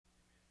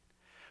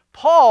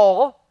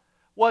Paul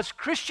was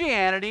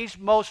Christianity's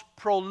most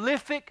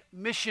prolific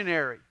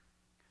missionary.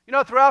 You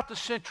know, throughout the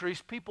centuries,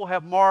 people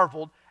have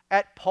marveled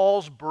at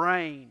Paul's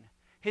brain,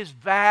 his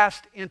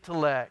vast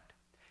intellect,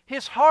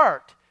 his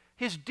heart,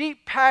 his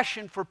deep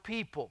passion for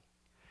people,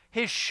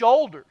 his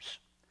shoulders,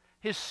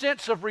 his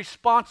sense of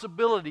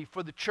responsibility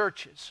for the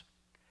churches,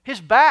 his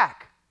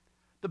back,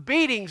 the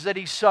beatings that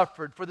he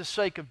suffered for the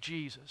sake of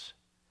Jesus.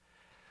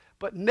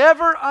 But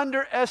never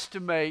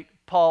underestimate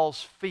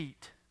Paul's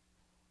feet.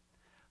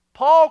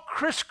 Paul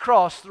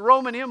crisscrossed the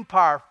Roman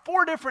Empire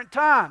 4 different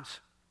times.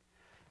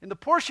 In the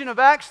portion of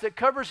Acts that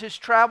covers his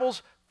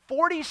travels,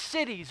 40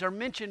 cities are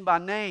mentioned by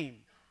name.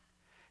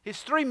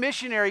 His 3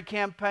 missionary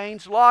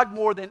campaigns logged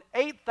more than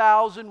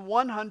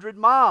 8,100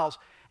 miles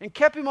and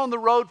kept him on the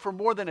road for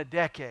more than a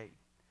decade.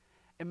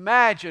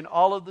 Imagine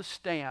all of the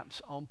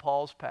stamps on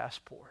Paul's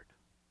passport.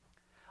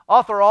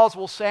 Author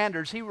Oswald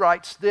Sanders, he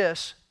writes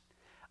this: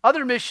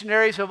 other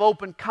missionaries have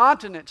opened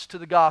continents to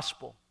the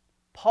gospel.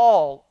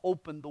 Paul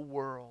opened the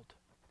world.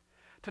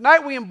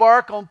 Tonight we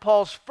embark on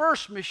Paul's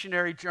first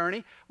missionary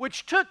journey,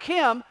 which took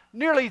him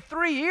nearly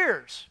 3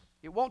 years.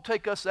 It won't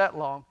take us that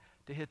long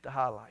to hit the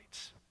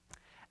highlights.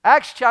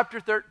 Acts chapter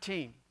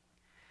 13.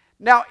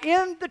 Now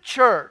in the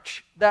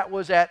church that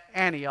was at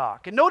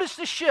Antioch, and notice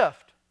the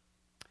shift.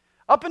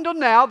 Up until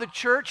now, the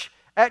church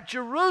at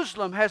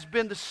Jerusalem has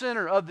been the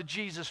center of the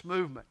Jesus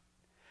movement.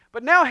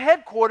 But now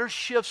headquarters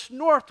shifts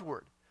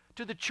northward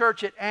to the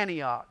church at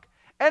Antioch.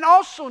 And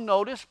also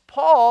notice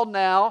Paul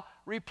now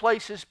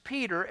replaces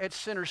Peter at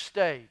center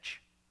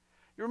stage.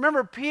 You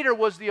remember Peter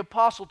was the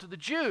apostle to the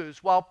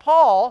Jews, while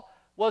Paul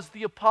was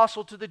the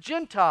apostle to the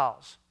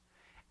Gentiles.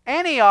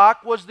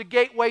 Antioch was the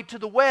gateway to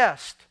the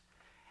west.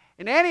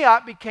 And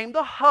Antioch became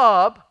the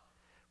hub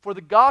for the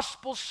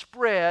gospel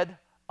spread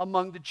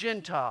among the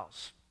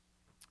Gentiles,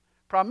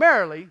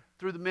 primarily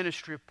through the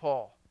ministry of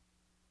Paul.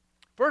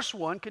 Verse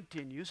 1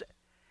 continues,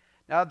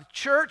 now the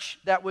church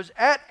that was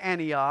at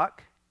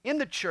Antioch, in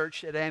the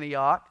church at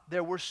Antioch,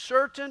 there were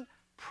certain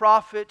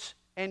prophets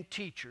and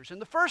teachers.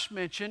 And the first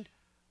mentioned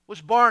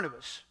was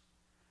Barnabas.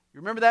 You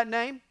remember that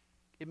name?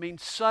 It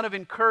means son of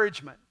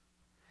encouragement.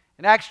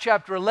 In Acts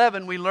chapter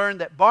 11, we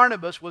learned that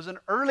Barnabas was an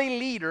early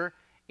leader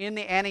in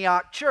the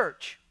Antioch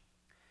church.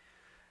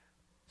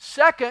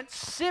 Second,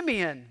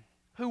 Simeon,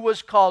 who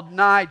was called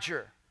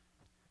Niger.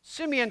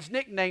 Simeon's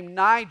nickname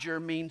Niger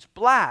means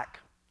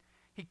black.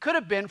 He could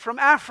have been from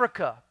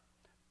Africa,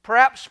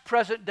 perhaps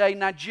present-day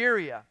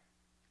Nigeria.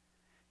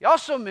 He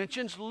also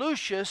mentions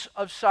Lucius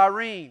of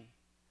Cyrene.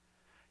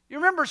 You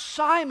remember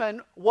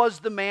Simon was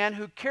the man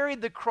who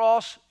carried the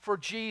cross for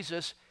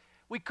Jesus.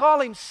 We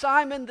call him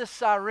Simon the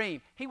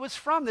Cyrene. He was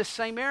from this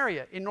same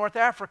area in North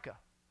Africa.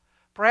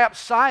 Perhaps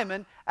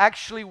Simon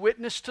actually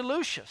witnessed to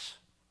Lucius.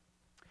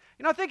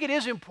 You know, I think it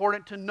is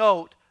important to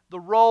note the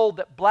role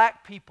that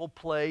black people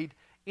played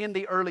in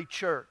the early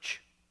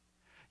church.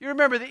 You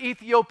remember the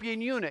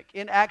Ethiopian eunuch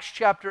in Acts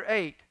chapter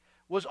 8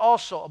 was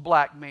also a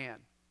black man.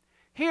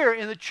 Here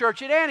in the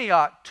church at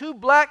Antioch, 2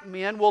 black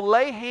men will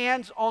lay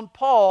hands on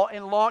Paul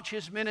and launch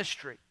his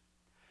ministry.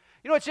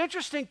 You know, it's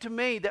interesting to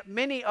me that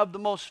many of the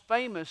most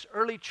famous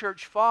early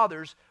church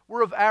fathers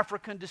were of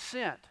African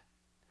descent.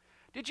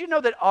 Did you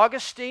know that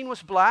Augustine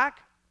was black?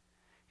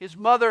 His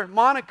mother,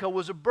 Monica,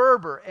 was a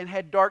Berber and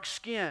had dark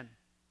skin.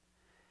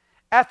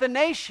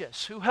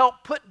 Athanasius, who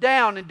helped put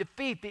down and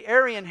defeat the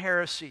Arian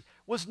heresy,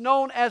 was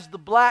known as the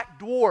Black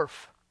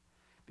Dwarf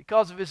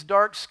because of his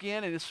dark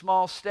skin and his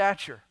small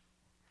stature.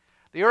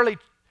 The early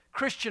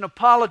Christian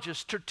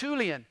apologist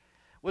Tertullian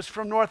was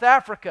from North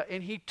Africa,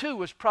 and he too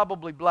was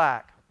probably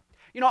black.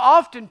 You know,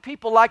 often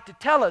people like to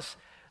tell us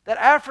that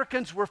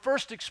Africans were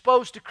first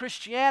exposed to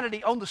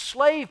Christianity on the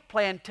slave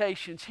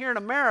plantations here in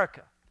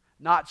America.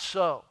 Not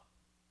so.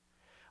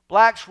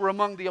 Blacks were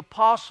among the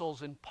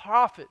apostles and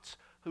prophets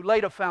who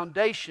laid a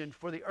foundation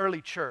for the early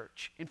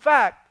church. In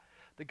fact,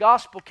 the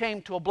gospel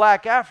came to a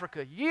black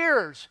Africa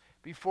years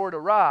before it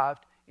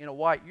arrived in a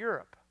white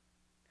Europe.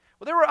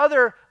 Well, there were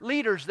other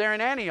leaders there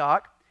in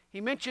Antioch. He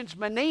mentions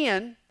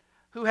Manaen,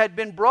 who had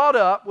been brought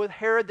up with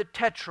Herod the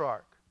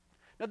Tetrarch.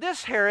 Now,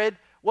 this Herod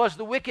was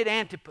the wicked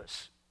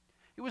Antipas.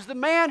 He was the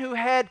man who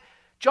had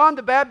John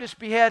the Baptist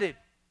beheaded.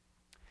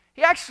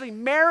 He actually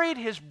married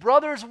his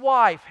brother's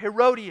wife,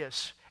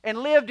 Herodias, and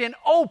lived in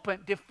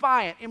open,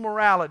 defiant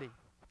immorality.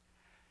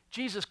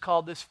 Jesus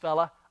called this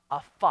fella a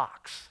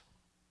fox.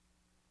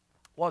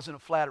 Wasn't a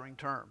flattering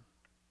term.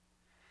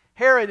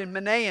 Herod and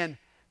Manaen,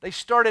 they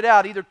started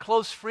out either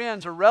close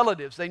friends or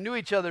relatives. They knew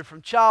each other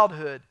from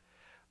childhood.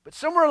 But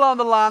somewhere along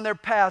the line, their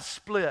paths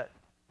split.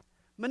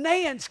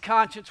 Manaen's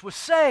conscience was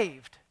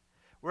saved,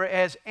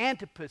 whereas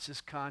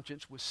Antipas's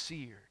conscience was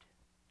seared.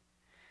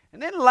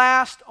 And then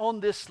last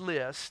on this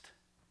list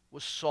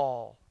was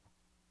Saul.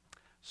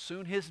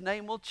 Soon his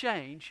name will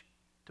change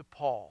to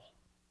Paul.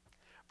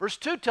 Verse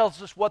 2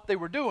 tells us what they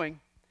were doing.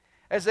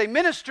 As they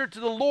ministered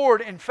to the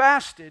Lord and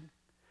fasted,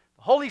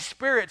 the Holy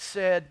Spirit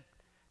said,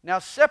 "Now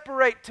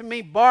separate to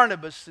me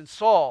Barnabas and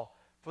Saul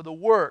for the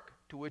work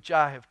to which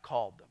I have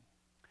called them."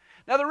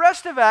 Now the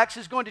rest of Acts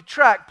is going to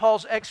track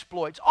Paul's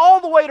exploits all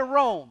the way to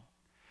Rome.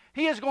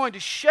 He is going to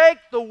shake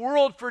the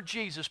world for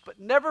Jesus. But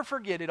never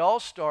forget, it all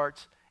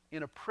starts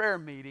in a prayer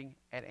meeting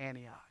at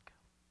Antioch.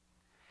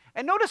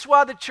 And notice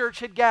why the church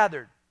had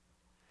gathered.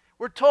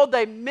 We're told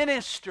they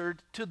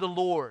ministered to the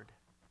Lord.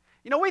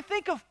 You know, we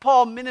think of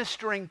Paul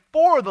ministering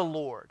for the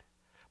Lord.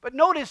 But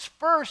notice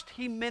first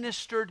he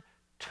ministered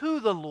to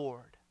the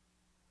Lord.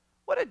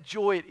 What a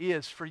joy it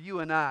is for you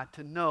and I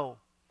to know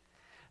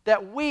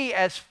that we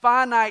as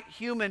finite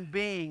human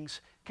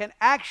beings can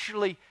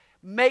actually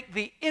make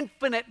the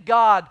infinite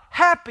God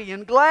happy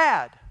and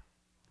glad.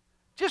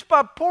 Just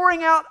by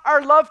pouring out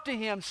our love to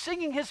Him,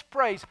 singing His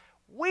praise,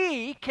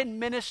 we can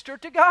minister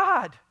to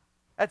God.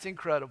 That's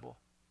incredible.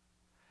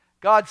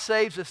 God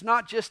saves us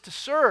not just to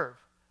serve,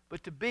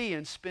 but to be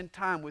and spend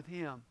time with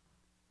Him.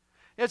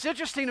 It's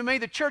interesting to me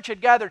the church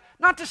had gathered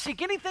not to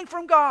seek anything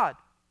from God.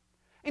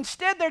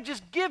 Instead, they're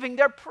just giving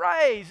their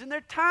praise and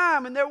their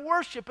time and their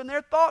worship and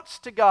their thoughts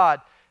to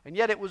God. And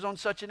yet it was on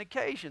such an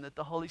occasion that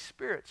the Holy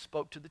Spirit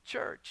spoke to the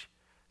church.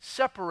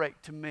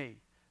 Separate to me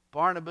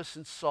Barnabas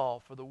and Saul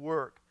for the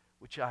work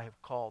which I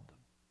have called them.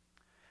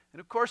 And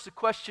of course the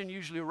question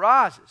usually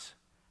arises,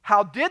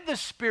 how did the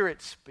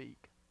Spirit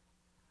speak?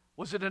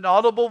 Was it an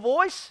audible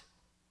voice?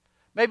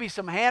 Maybe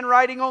some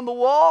handwriting on the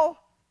wall?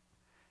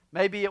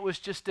 Maybe it was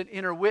just an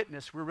inner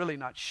witness. We're really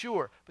not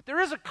sure. But there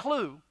is a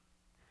clue.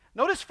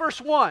 Notice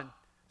verse 1.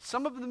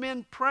 Some of the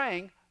men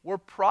praying were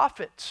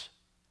prophets.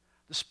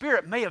 The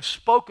Spirit may have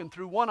spoken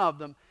through one of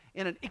them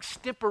in an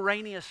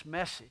extemporaneous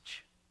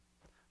message,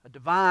 a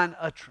divine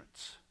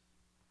utterance.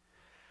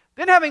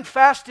 Then having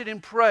fasted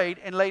and prayed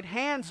and laid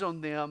hands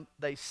on them,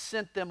 they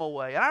sent them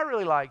away. And I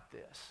really like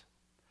this.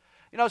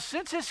 You know,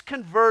 since his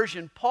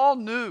conversion, Paul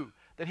knew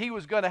that he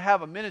was going to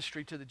have a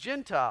ministry to the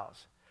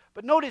Gentiles.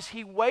 But notice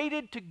he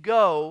waited to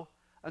go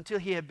until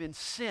he had been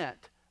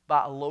sent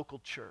by a local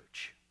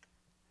church.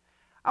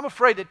 I'm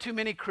afraid that too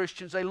many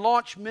Christians, they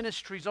launch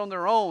ministries on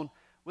their own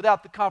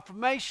without the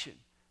confirmation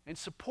and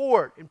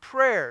support and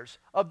prayers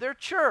of their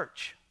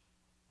church.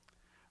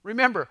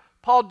 Remember,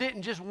 Paul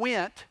didn't just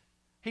went,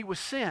 he was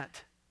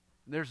sent.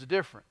 And there's a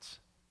difference.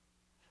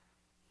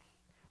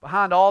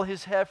 Behind all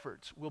his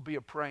efforts will be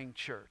a praying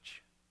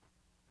church.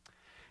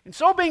 And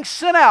so being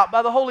sent out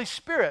by the Holy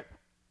Spirit,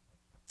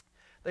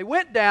 they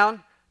went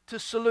down to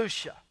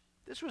Seleucia.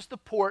 This was the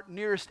port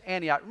nearest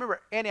Antioch. Remember,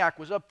 Antioch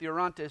was up the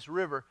Orontes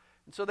River.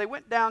 And so they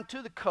went down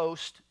to the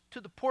coast,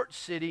 to the port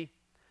city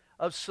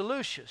of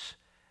Seleucia.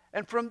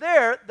 And from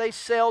there, they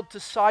sailed to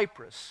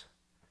Cyprus.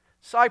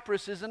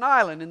 Cyprus is an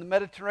island in the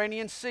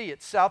Mediterranean Sea.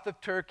 It's south of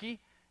Turkey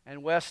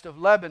and west of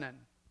Lebanon.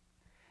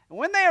 And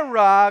when they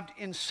arrived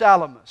in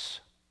Salamis,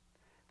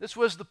 this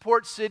was the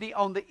port city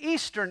on the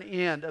eastern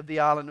end of the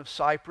island of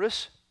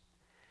Cyprus,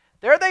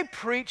 there they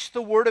preached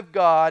the word of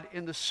God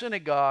in the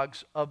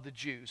synagogues of the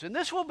Jews. And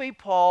this will be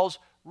Paul's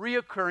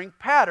reoccurring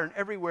pattern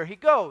everywhere he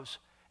goes.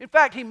 In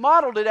fact, he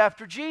modeled it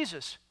after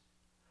Jesus.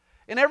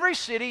 In every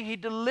city, he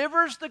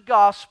delivers the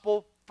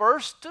gospel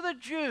first to the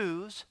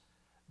Jews,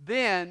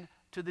 then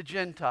to the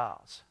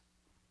Gentiles.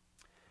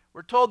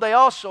 We're told they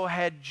also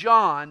had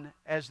John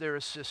as their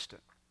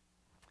assistant.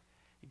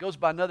 He goes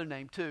by another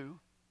name too.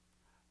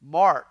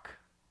 Mark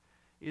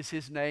is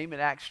his name in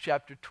Acts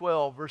chapter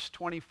 12, verse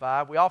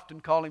 25. We often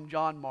call him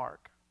John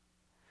Mark.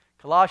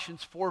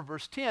 Colossians 4,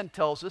 verse 10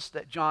 tells us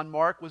that John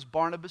Mark was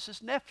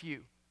Barnabas'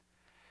 nephew.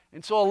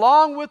 And so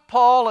along with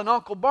Paul and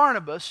Uncle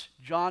Barnabas,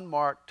 John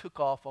Mark took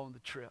off on the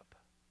trip.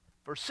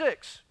 Verse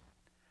 6.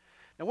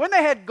 Now when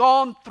they had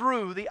gone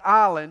through the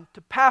island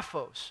to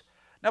Paphos.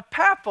 Now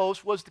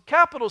Paphos was the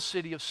capital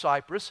city of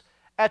Cyprus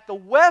at the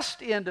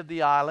west end of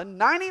the island,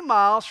 90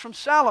 miles from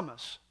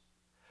Salamis.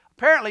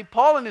 Apparently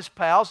Paul and his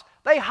pals,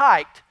 they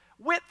hiked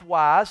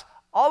widthwise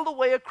all the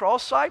way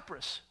across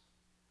Cyprus.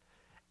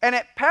 And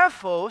at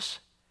Paphos,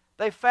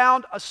 they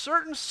found a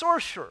certain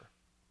sorcerer,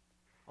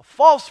 a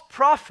false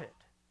prophet,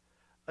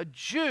 a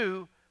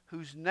Jew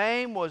whose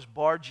name was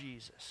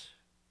Bar-Jesus,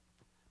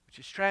 which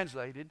is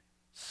translated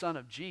son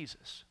of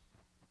Jesus.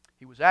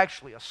 He was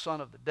actually a son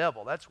of the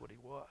devil. That's what he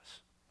was.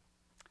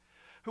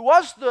 Who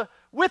was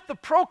with the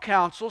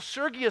proconsul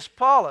Sergius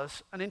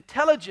Paulus, an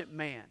intelligent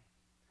man.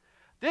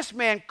 This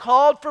man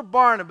called for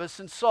Barnabas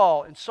and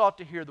Saul and sought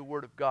to hear the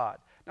word of God.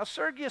 Now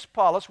Sergius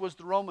Paulus was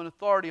the Roman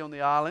authority on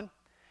the island,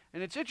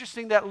 and it's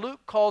interesting that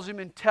Luke calls him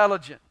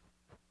intelligent.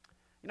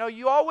 You know,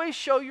 you always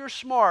show your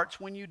smarts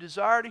when you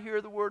desire to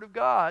hear the word of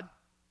God.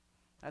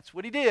 That's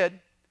what he did.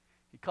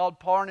 He called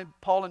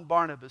Paul and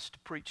Barnabas to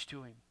preach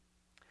to him.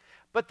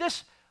 But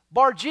this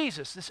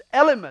Bar-Jesus, this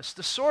Elymas,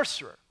 the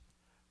sorcerer,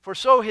 for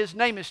so his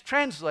name is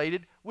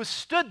translated,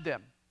 withstood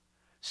them,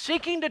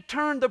 seeking to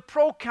turn the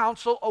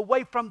proconsul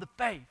away from the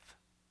faith.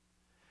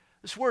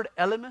 This word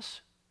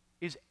Elymas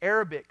is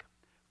Arabic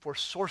for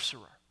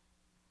sorcerer.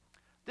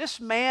 This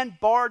man,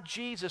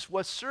 Bar-Jesus,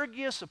 was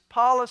Sergius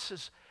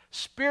Apollos'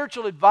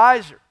 spiritual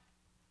advisor.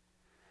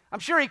 I'm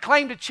sure he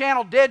claimed to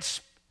channel dead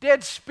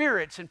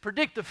spirits and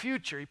predict the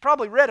future. He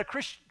probably read a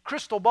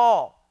crystal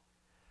ball.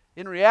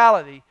 In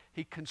reality,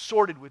 he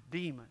consorted with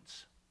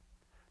demons.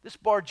 This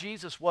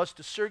Bar-Jesus was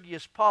to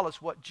Sergius Paulus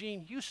what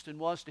Jean Houston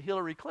was to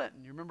Hillary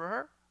Clinton. You remember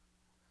her?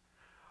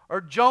 or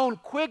Joan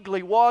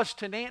Quigley was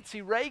to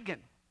Nancy Reagan.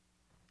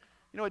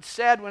 You know, it's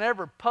sad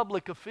whenever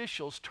public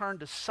officials turn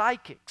to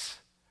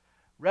psychics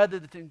rather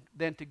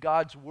than to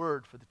God's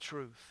Word for the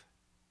truth.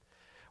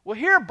 Well,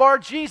 here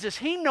Bar-Jesus,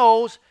 he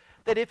knows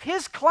that if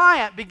his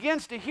client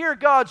begins to hear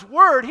God's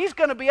Word, he's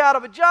going to be out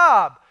of a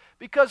job,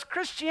 because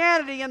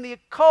Christianity and the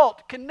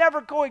occult can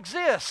never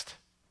coexist.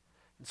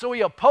 And so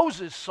he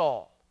opposes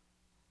Saul.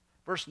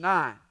 Verse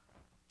 9.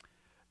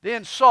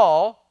 Then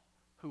Saul,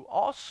 who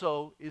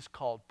also is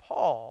called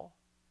Paul,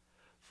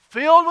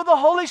 filled with the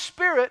Holy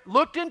Spirit,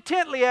 looked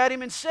intently at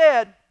him and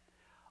said,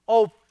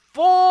 "O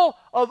full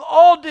of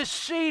all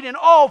deceit and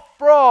all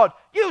fraud,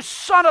 you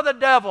son of the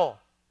devil,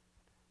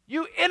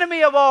 you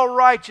enemy of all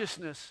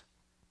righteousness,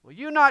 will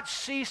you not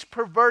cease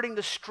perverting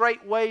the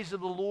straight ways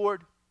of the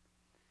Lord?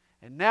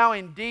 And now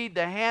indeed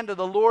the hand of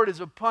the Lord is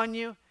upon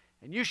you,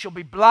 and you shall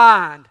be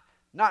blind,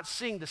 not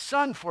seeing the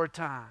sun for a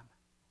time."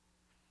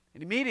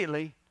 And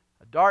immediately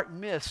a dark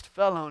mist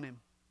fell on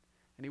him,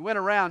 and he went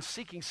around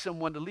seeking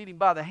someone to lead him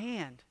by the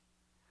hand.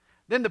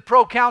 Then the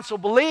proconsul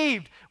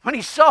believed when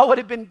he saw what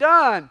had been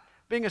done,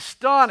 being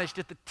astonished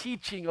at the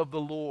teaching of the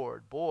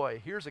Lord.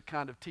 Boy, here's a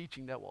kind of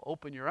teaching that will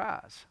open your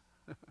eyes.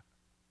 It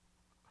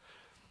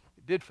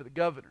did for the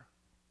governor.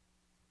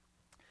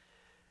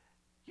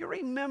 You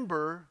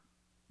remember,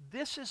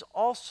 this is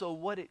also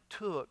what it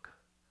took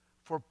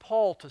for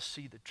Paul to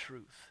see the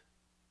truth.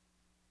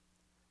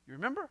 You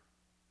remember?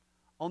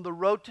 On the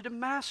road to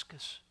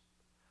Damascus,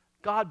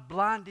 God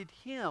blinded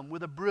him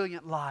with a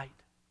brilliant light.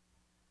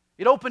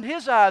 It opened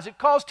his eyes. It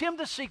caused him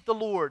to seek the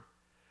Lord.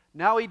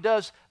 Now he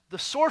does the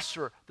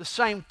sorcerer the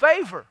same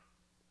favor.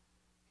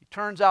 He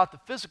turns out the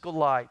physical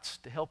lights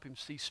to help him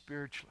see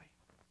spiritually.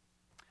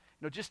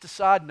 You know, just a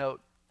side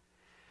note,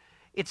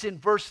 it's in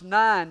verse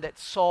 9 that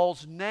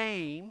Saul's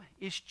name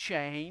is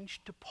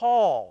changed to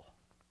Paul.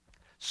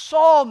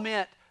 Saul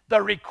meant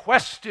the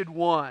requested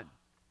one.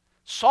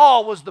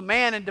 Saul was the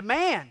man in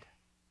demand.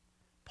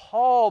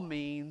 Paul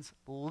means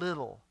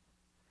little.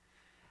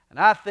 And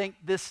I think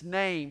this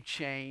name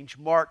change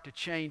marked a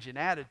change in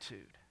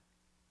attitude.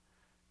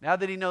 Now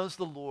that he knows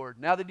the Lord,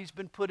 now that he's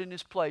been put in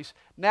his place,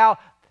 now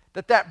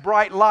that that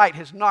bright light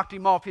has knocked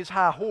him off his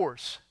high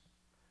horse,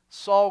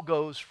 Saul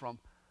goes from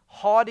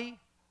haughty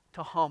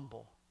to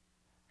humble.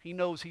 He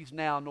knows he's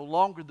now no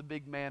longer the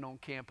big man on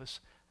campus.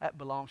 That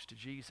belongs to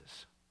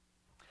Jesus.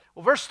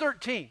 Well, verse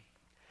 13.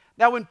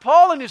 Now when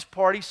Paul and his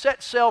party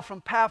set sail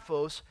from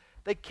Paphos,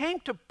 they came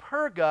to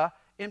Perga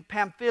in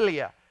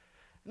Pamphylia.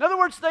 In other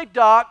words, they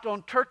docked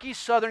on Turkey's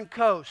southern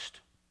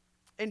coast.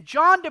 And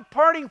John,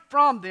 departing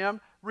from them,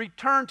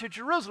 returned to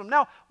Jerusalem.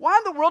 Now, why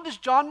in the world does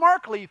John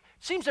Mark leave?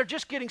 It seems they're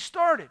just getting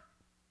started.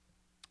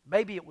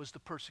 Maybe it was the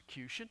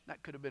persecution.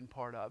 That could have been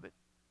part of it.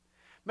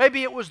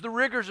 Maybe it was the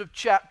rigors of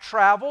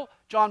travel.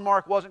 John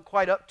Mark wasn't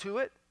quite up to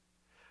it.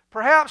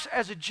 Perhaps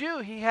as a Jew,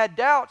 he had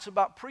doubts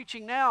about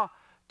preaching now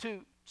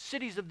to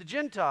cities of the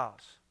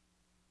Gentiles.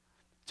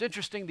 It's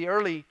interesting, the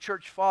early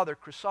church father,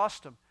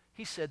 Chrysostom,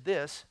 he said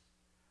this: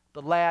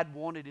 the lad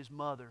wanted his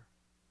mother.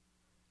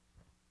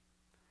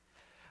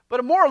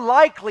 But a more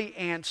likely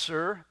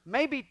answer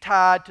may be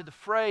tied to the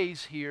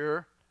phrase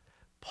here,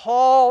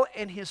 Paul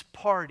and his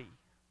party.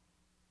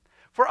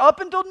 For up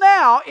until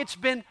now, it's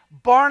been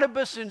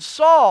Barnabas and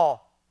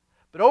Saul.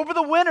 But over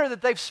the winter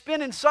that they've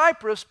spent in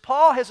Cyprus,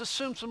 Paul has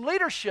assumed some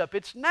leadership.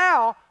 It's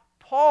now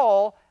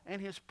Paul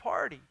and his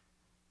party.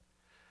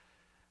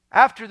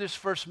 After this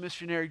first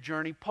missionary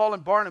journey, Paul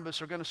and Barnabas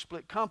are going to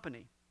split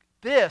company.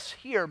 This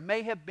here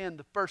may have been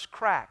the first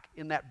crack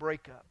in that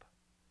breakup.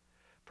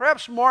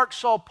 Perhaps Mark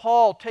saw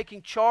Paul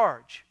taking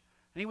charge,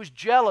 and he was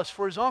jealous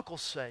for his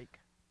uncle's sake.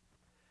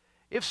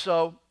 If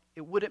so,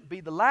 it wouldn't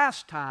be the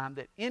last time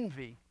that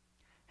envy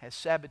has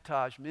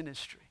sabotaged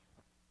ministry.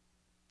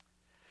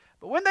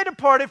 But when they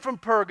departed from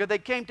Perga, they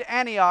came to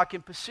Antioch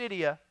in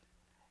Pisidia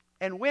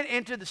and went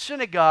into the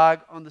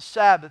synagogue on the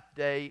Sabbath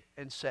day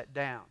and sat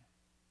down.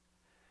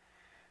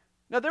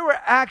 Now, there were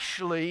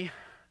actually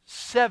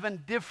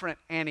 7 different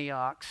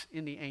Antiochs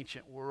in the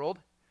ancient world.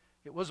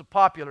 It was a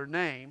popular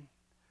name.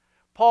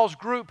 Paul's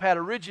group had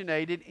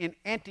originated in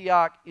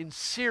Antioch in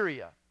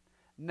Syria.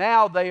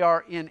 Now they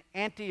are in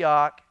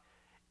Antioch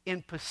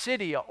in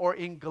Pisidia, or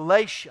in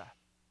Galatia.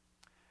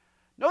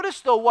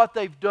 Notice, though, what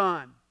they've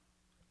done.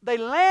 They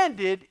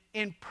landed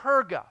in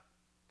Perga,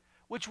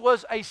 which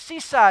was a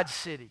seaside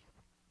city.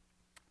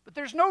 But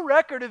there's no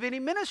record of any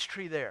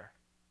ministry there.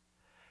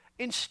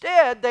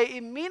 Instead, they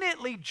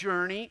immediately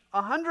journey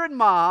 100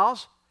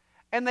 miles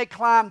and they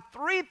climb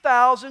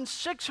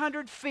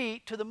 3,600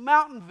 feet to the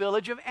mountain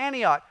village of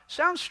Antioch.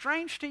 Sounds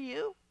strange to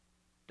you?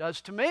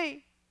 Does to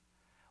me.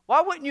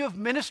 Why wouldn't you have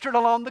ministered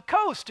along the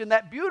coast in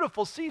that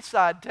beautiful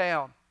seaside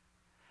town?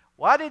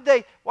 Why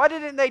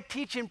didn't they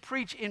teach and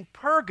preach in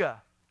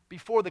Perga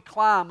before the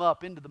climb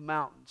up into the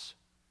mountains?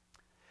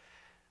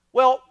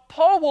 Well,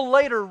 Paul will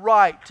later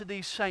write to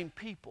these same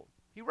people.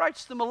 He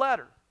writes them a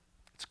letter.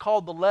 It's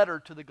called the letter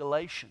to the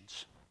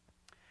Galatians.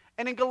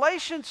 And in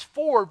Galatians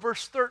 4,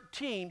 verse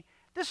 13,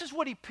 this is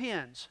what he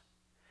pens.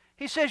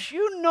 He says,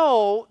 you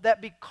know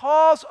that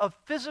because of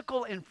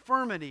physical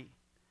infirmity,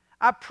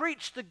 I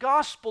preached the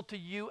gospel to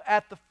you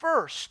at the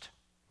first.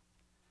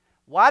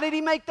 Why did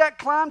he make that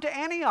climb to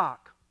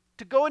Antioch,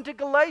 to go into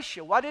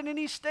Galatia? Why didn't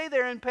he stay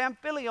there in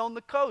Pamphylia on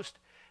the coast?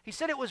 He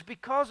said it was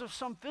because of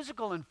some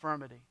physical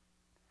infirmity.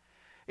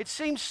 It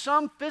seems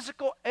some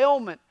physical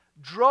ailment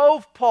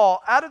drove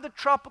Paul out of the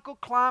tropical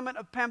climate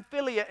of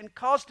Pamphylia and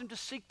caused him to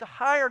seek the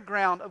higher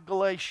ground of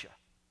Galatia.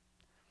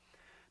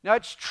 Now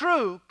it's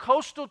true,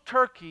 coastal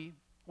Turkey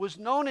was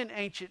known in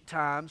ancient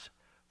times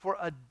for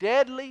a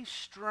deadly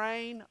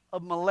strain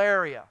of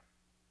malaria.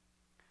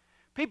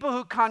 People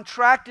who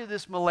contracted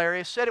this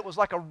malaria said it was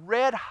like a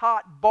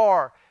red-hot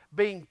bar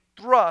being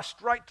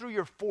thrust right through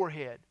your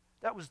forehead.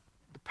 The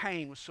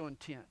pain was so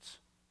intense.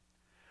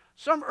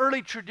 Some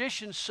early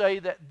traditions say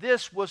that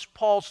this was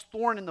Paul's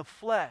thorn in the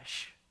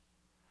flesh.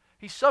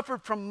 He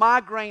suffered from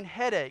migraine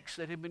headaches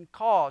that had been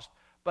caused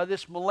by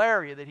this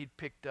malaria that he'd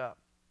picked up.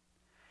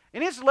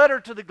 In his letter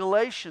to the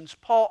Galatians,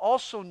 Paul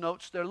also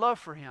notes their love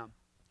for him.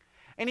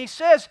 And he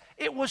says,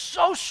 it was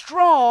so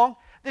strong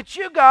that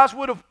you guys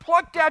would have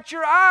plucked out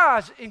your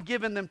eyes and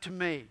given them to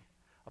me.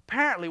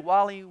 Apparently,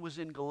 while he was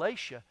in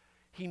Galatia,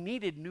 he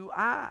needed new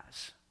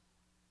eyes.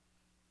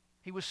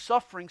 He was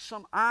suffering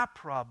some eye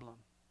problem.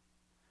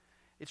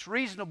 It's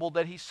reasonable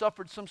that he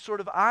suffered some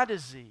sort of eye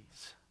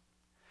disease.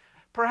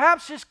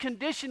 Perhaps his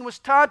condition was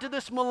tied to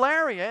this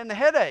malaria and the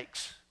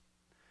headaches.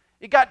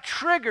 It got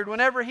triggered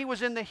whenever he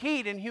was in the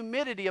heat and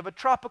humidity of a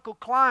tropical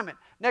climate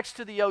next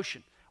to the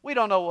ocean. We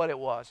don't know what it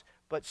was,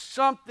 but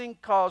something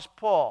caused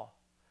Paul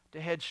to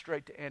head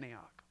straight to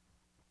Antioch.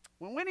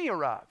 When he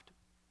arrived,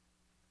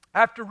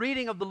 after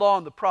reading of the law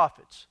and the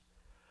prophets,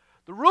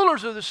 the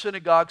rulers of the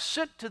synagogue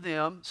sent to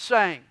them,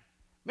 saying,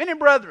 Men and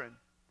brethren,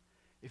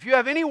 if you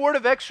have any word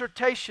of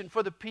exhortation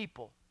for the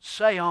people,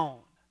 say on.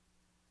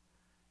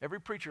 Every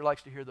preacher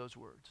likes to hear those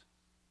words.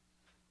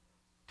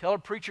 Tell a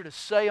preacher to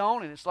say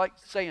on, and it's like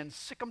saying,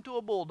 sick 'em to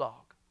a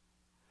bulldog.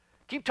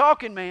 Keep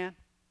talking, man.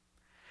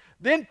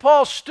 Then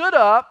Paul stood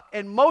up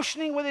and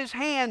motioning with his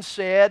hand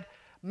said,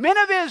 Men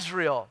of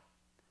Israel,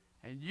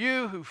 and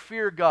you who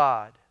fear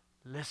God,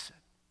 listen.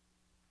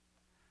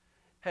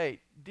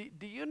 Hey,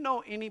 do you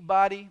know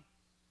anybody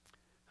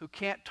who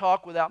can't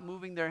talk without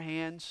moving their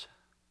hands?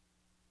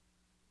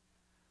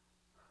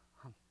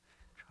 I'm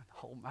trying to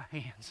hold my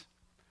hands.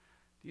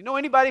 Do you know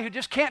anybody who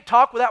just can't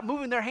talk without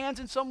moving their hands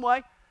in some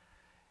way?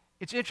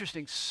 It's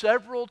interesting.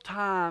 Several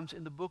times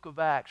in the book of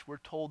Acts, we're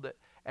told that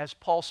as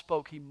Paul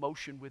spoke, he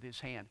motioned with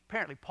his hand.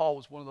 Apparently, Paul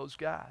was one of those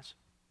guys.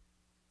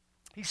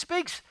 He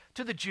speaks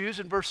to the Jews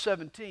in verse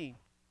 17.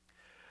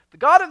 The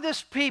God of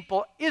this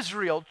people,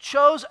 Israel,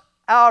 chose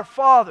our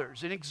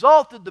fathers and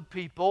exalted the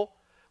people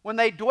when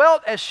they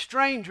dwelt as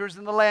strangers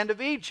in the land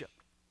of Egypt.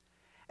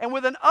 And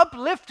with an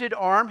uplifted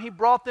arm, he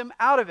brought them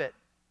out of it.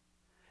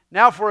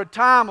 Now for a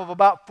time of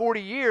about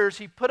 40 years,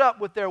 he put up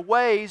with their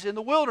ways in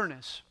the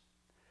wilderness.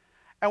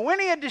 And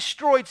when he had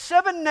destroyed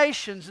 7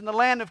 nations in the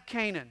land of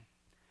Canaan,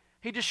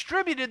 he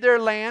distributed their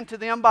land to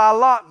them by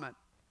allotment.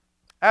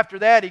 After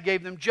that, he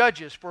gave them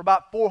judges for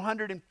about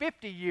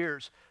 450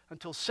 years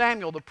until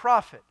Samuel the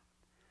prophet.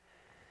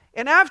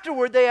 And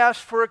afterward, they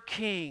asked for a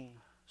king.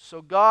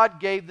 So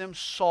God gave them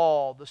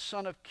Saul, the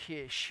son of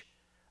Kish,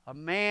 a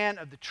man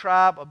of the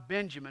tribe of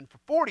Benjamin, for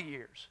 40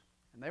 years.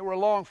 And they were a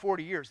long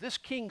 40 years. This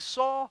King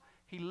Saul,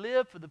 he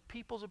lived for the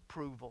people's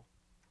approval.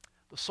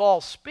 The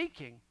Saul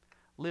speaking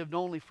lived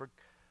only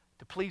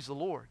to please the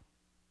Lord.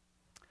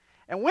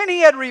 And when he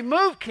had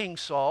removed King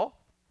Saul,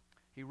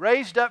 he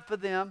raised up for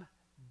them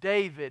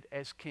David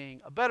as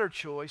king, a better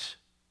choice,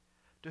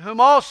 to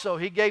whom also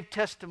he gave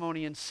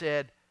testimony and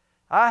said,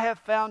 I have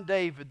found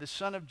David, the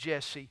son of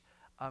Jesse,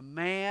 a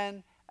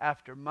man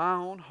after my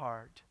own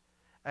heart,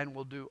 and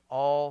will do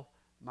all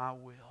my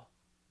will.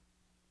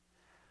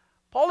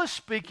 Paul is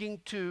speaking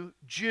to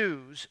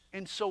Jews,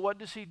 and so what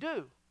does he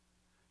do?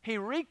 He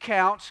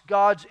recounts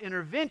God's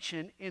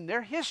intervention in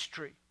their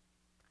history.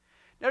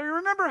 Now you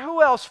remember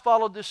who else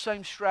followed this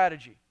same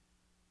strategy?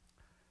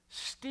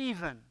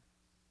 Stephen,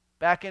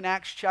 back in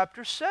Acts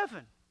chapter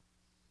 7.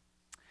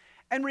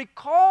 And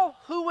recall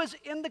who was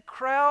in the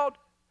crowd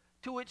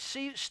to which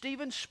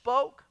Stephen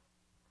spoke?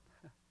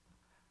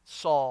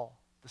 Saul,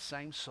 the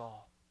same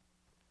Saul.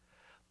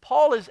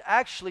 Paul is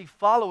actually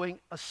following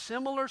a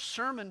similar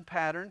sermon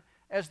pattern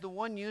as the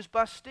one used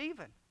by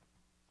Stephen.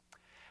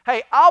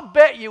 Hey, I'll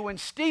bet you when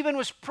Stephen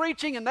was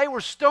preaching and they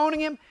were stoning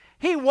him,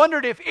 he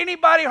wondered if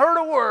anybody heard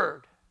a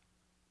word.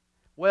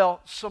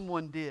 Well,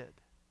 someone did.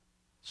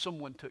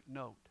 Someone took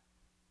note.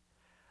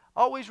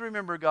 Always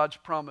remember God's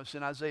promise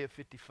in Isaiah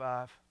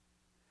 55.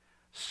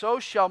 So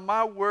shall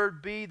my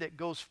word be that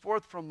goes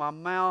forth from my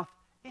mouth.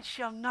 It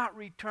shall not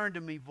return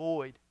to me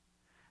void.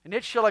 And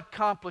it shall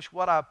accomplish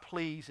what I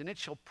please, and it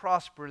shall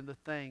prosper in the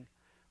thing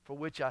for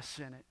which I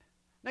sent it.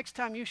 Next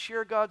time you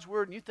share God's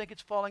word and you think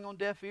it's falling on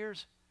deaf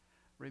ears,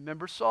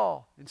 remember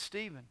Saul and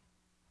Stephen.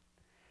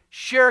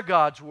 Share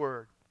God's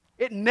word.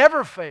 It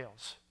never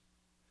fails.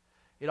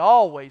 It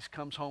always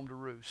comes home to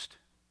roost.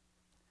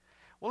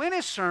 Well, in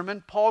his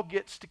sermon, Paul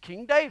gets to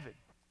King David.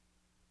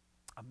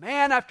 A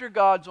man after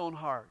God's own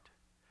heart.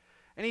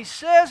 And he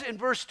says in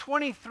verse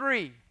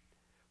 23,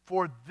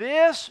 for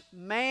this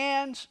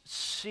man's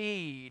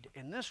seed,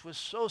 and this was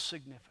so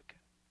significant,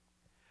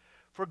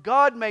 for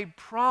God made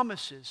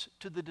promises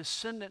to the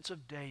descendants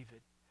of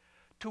David,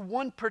 to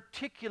one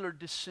particular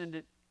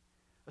descendant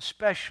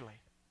especially.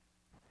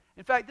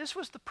 In fact, this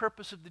was the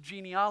purpose of the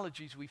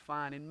genealogies we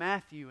find in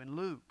Matthew and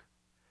Luke.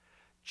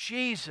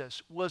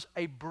 Jesus was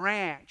a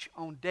branch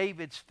on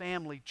David's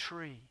family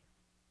tree.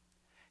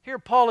 Here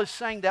Paul is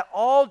saying that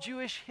all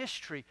Jewish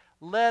history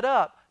led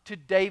up to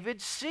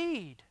David's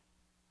seed,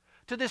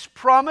 to this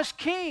promised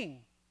king.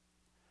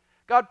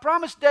 God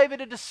promised David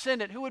a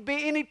descendant who would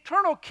be an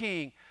eternal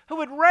king, who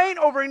would reign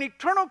over an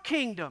eternal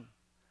kingdom.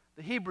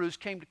 The Hebrews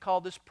came to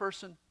call this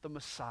person the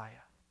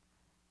Messiah.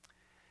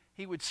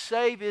 He would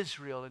save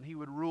Israel and he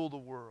would rule the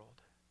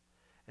world.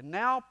 And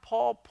now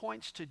Paul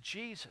points to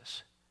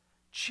Jesus.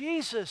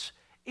 Jesus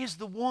is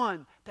the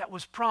one that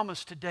was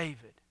promised to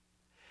David.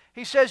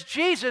 He says,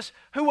 Jesus,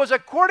 who was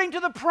according to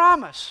the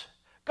promise,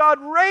 God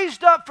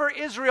raised up for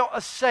Israel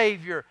a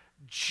Savior,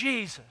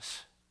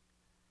 Jesus.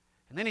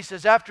 And then he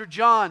says, after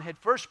John had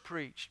first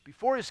preached,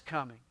 before his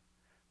coming,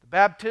 the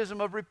baptism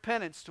of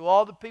repentance to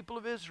all the people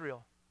of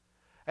Israel.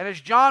 And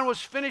as John was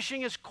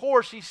finishing his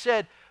course, he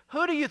said,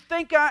 Who do you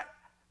think I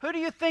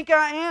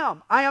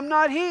am? I am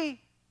not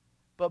he.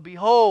 But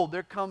behold,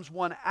 there comes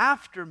one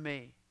after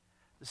me,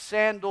 the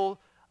sandal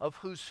of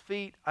whose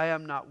feet I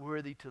am not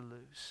worthy to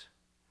loose.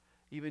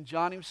 Even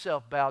John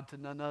himself bowed to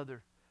none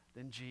other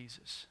than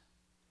Jesus.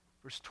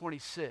 Verse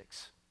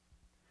 26.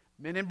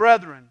 Men and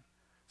brethren,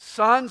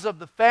 sons of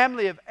the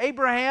family of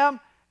Abraham,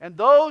 and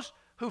those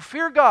who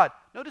fear God.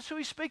 Notice who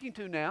he's speaking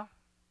to now.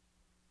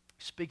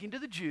 He's speaking to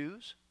the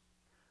Jews,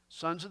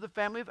 sons of the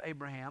family of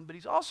Abraham, but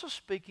he's also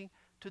speaking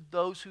to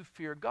those who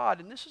fear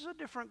God. And this is a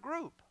different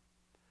group.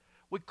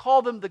 We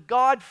call them the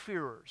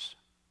God-fearers.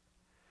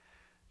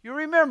 You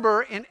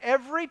remember, in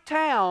every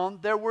town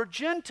there were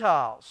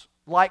Gentiles,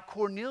 like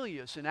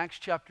Cornelius in Acts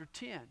chapter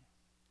 10,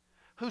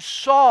 who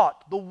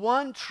sought the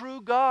one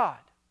true God.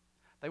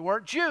 They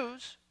weren't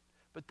Jews,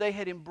 but they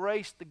had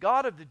embraced the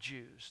God of the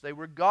Jews. They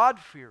were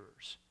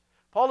God-fearers.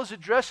 Paul is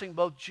addressing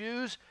both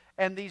Jews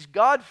and these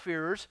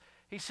God-fearers.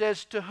 He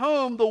says, to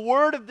whom the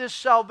word of this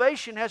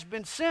salvation has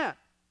been sent.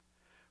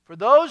 For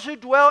those who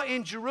dwell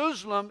in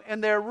Jerusalem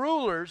and their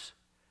rulers,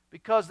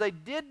 because they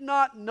did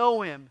not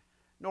know him,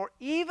 nor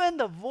even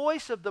the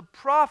voice of the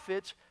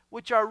prophets,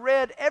 which are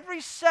read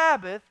every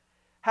Sabbath,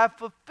 have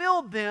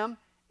fulfilled them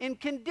in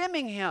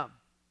condemning him.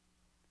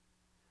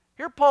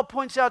 Here Paul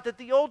points out that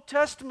the Old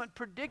Testament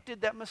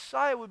predicted that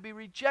Messiah would be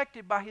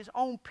rejected by his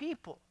own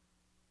people.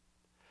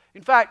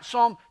 In fact,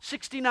 Psalm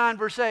 69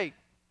 verse 8,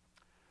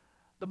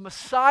 the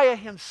Messiah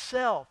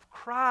himself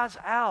cries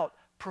out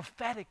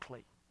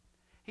prophetically.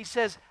 He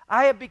says,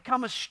 I have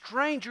become a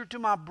stranger to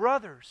my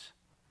brothers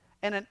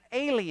and an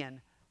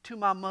alien to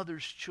my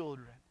mother's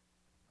children.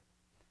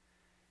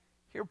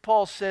 Here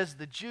Paul says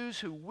the Jews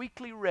who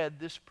weakly read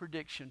this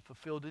prediction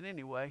fulfilled it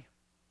anyway.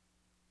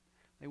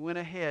 They went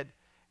ahead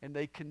and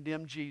they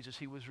condemned Jesus.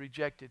 He was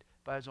rejected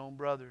by his own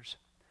brothers.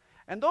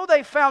 And though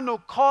they found no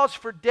cause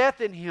for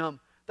death in him,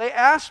 they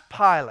asked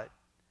Pilate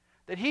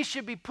that he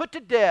should be put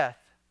to death.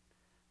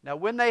 Now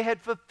when they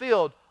had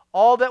fulfilled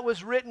all that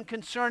was written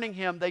concerning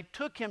him, they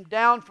took him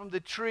down from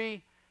the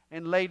tree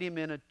and laid him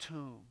in a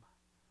tomb.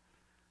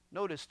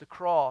 Notice the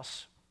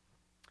cross.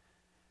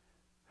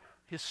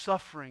 His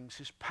sufferings,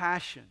 his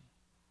passion,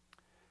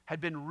 had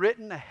been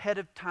written ahead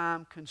of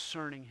time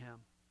concerning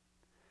him.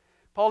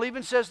 Paul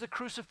even says the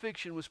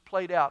crucifixion was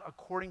played out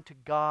according to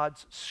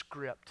God's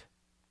script,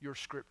 your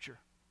scripture.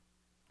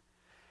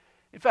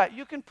 In fact,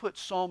 you can put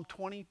Psalm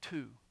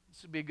 22.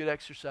 This would be a good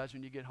exercise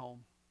when you get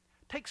home.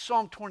 Take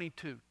Psalm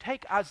 22.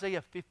 Take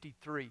Isaiah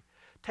 53.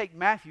 Take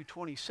Matthew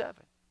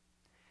 27.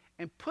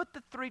 And put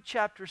the three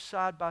chapters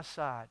side by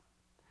side.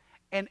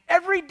 And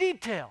every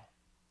detail,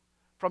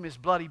 from his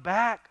bloody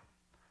back,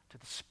 to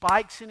the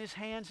spikes in his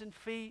hands and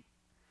feet,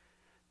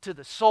 to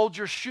the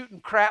soldiers shooting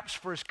craps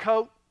for his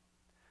coat,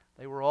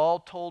 they were all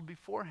told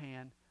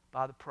beforehand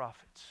by the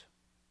prophets.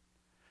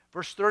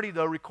 Verse 30,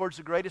 though, records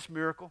the greatest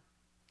miracle.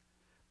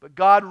 But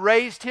God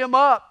raised him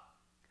up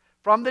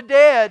from the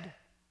dead.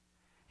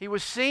 He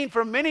was seen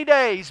for many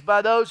days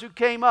by those who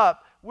came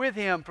up with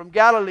him from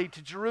Galilee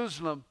to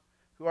Jerusalem,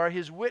 who are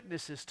his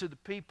witnesses to the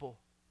people.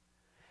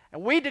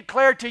 And we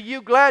declare to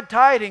you glad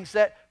tidings,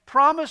 that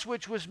promise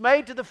which was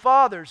made to the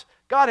fathers,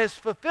 God has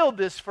fulfilled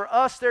this for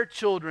us, their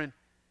children,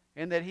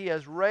 and that he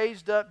has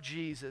raised up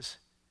Jesus.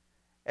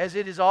 As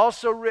it is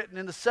also written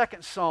in the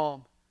second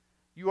psalm,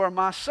 you are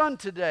my son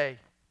today,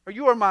 or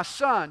you are my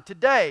son,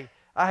 today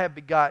I have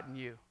begotten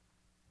you.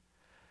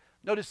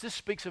 Notice this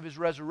speaks of his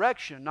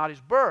resurrection, not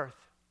his birth.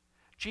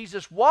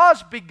 Jesus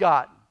was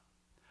begotten,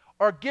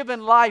 or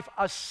given life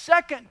a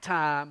second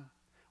time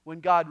when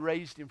God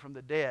raised him from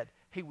the dead.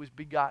 He was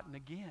begotten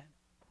again.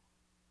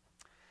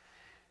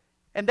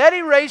 And that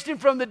he raised him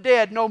from the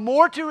dead, no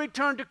more to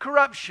return to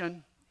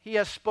corruption, he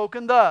has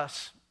spoken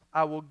thus,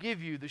 I will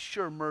give you the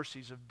sure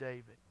mercies of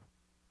David.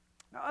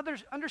 Now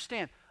others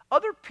understand,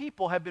 other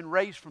people have been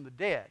raised from the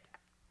dead.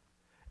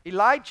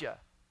 Elijah,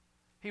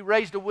 he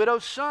raised a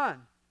widow's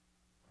son.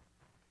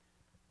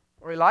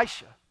 Or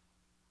Elisha.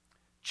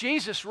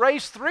 Jesus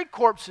raised 3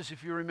 corpses,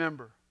 if you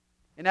remember.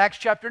 In Acts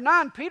chapter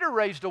 9, Peter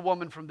raised a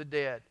woman from the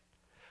dead.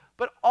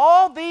 But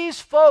all these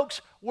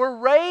folks were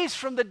raised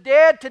from the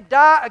dead to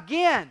die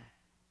again.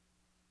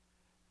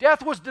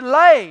 Death was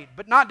delayed,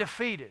 but not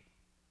defeated.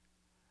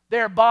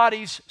 Their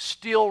bodies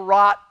still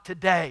rot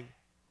today.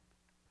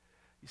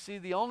 You see,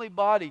 the only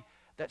body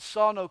that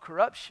saw no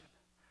corruption,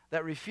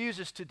 that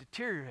refuses to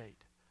deteriorate,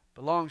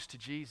 belongs to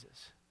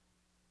Jesus.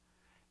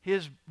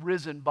 His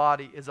risen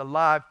body is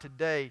alive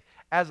today,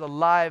 as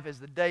alive as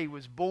the day he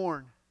was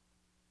born.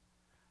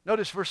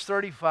 Notice verse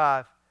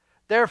 35.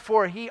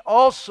 Therefore, he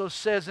also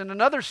says in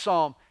another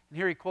psalm, and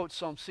here he quotes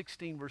Psalm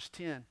 16, verse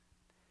 10,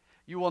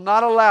 you will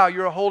not allow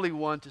your Holy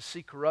One to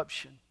see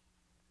corruption.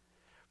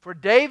 For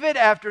David,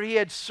 after he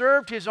had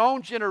served his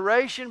own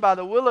generation by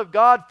the will of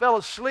God, fell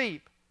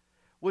asleep,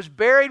 was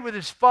buried with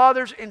his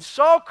fathers, and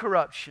saw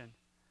corruption.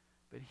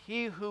 But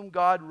he whom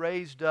God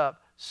raised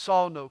up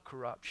saw no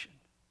corruption.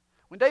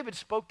 When David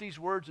spoke these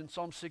words in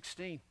Psalm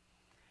 16,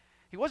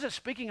 he wasn't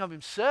speaking of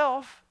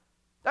himself.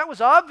 That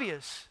was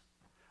obvious.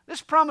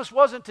 This promise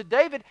wasn't to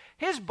David.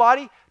 His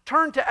body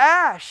turned to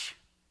ash.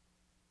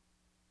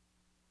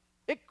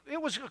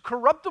 It was a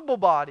corruptible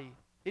body.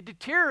 It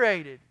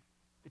deteriorated.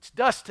 It's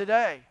dust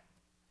today.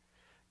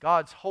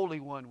 God's Holy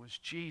One was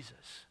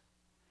Jesus.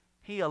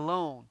 He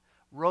alone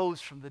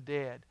rose from the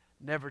dead,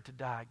 never to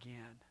die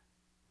again.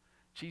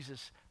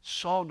 Jesus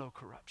saw no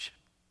corruption.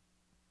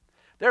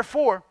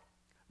 Therefore,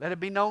 let it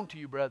be known to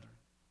you, brethren,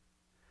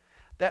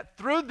 that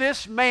through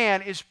this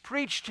man is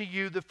preached to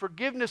you the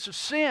forgiveness of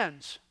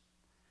sins,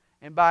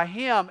 and by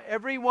him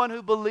everyone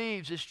who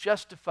believes is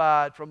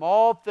justified from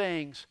all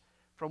things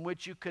from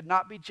which you could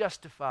not be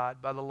justified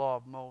by the law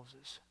of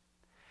Moses.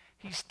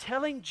 He's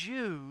telling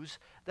Jews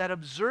that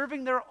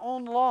observing their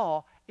own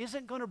law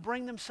isn't going to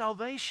bring them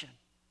salvation.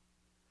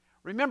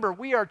 Remember,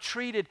 we are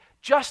treated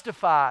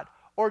justified,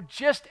 or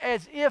just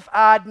as if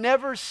I'd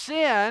never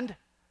sinned,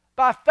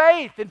 by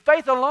faith and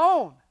faith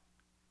alone.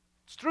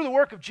 It's through the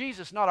work of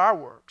Jesus, not our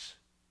works.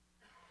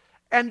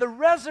 And the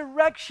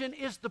resurrection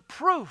is the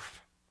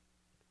proof.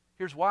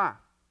 Here's why.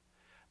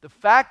 The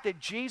fact that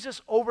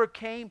Jesus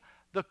overcame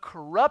the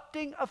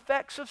corrupting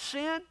effects of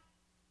sin,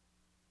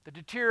 the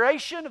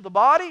deterioration of the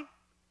body,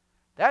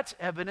 that's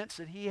evidence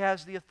that he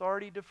has the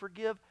authority to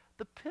forgive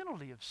the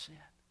penalty of sin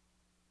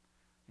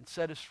and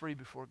set us free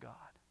before God.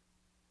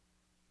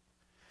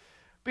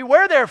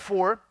 Beware,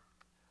 therefore,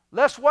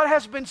 lest what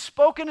has been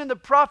spoken in the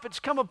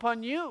prophets come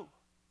upon you.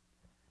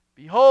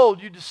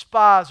 Behold, you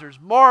despisers,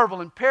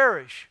 marvel and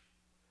perish.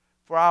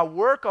 For I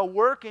work a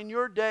work in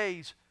your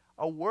days,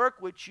 a work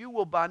which you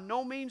will by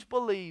no means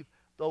believe,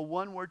 though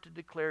one were to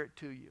declare it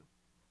to you.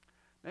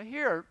 Now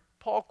here,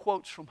 Paul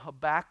quotes from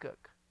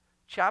Habakkuk,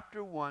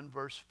 chapter 1,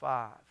 verse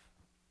 5.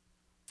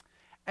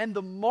 And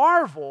the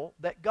marvel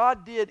that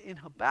God did in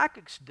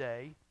Habakkuk's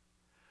day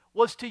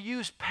was to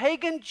use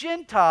pagan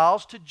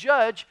Gentiles to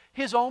judge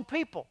his own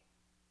people.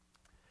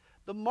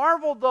 The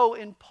marvel, though,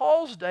 in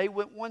Paul's day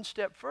went one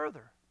step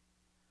further.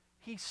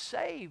 He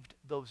saved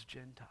those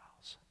Gentiles.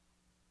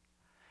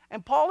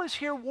 And Paul is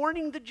here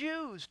warning the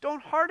Jews,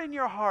 don't harden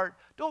your heart.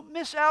 Don't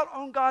miss out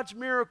on God's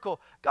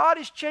miracle. God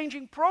is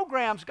changing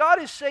programs.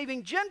 God is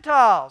saving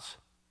Gentiles.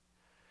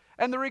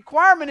 And the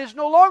requirement is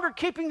no longer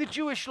keeping the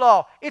Jewish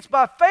law. It's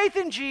by faith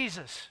in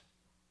Jesus.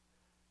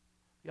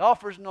 The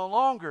offer is no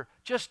longer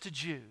just to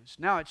Jews.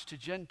 Now it's to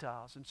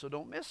Gentiles. And so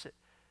don't miss it.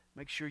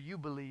 Make sure you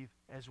believe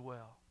as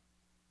well.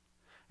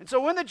 And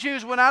so when the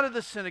Jews went out of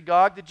the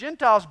synagogue, the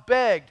Gentiles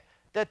begged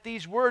that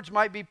these words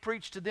might be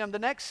preached to them the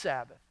next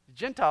Sabbath. The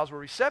Gentiles were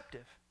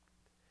receptive.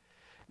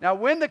 Now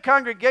when the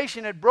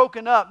congregation had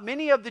broken up,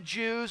 many of the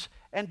Jews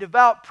and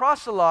devout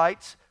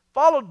proselytes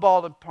followed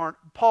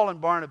Paul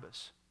and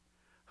Barnabas,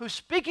 who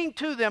speaking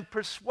to them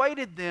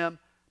persuaded them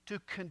to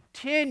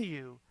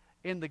continue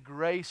in the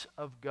grace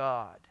of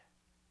God.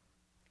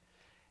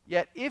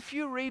 Yet if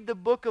you read the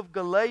book of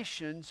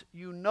Galatians,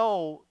 you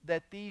know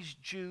that these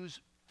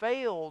Jews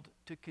failed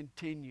to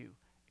continue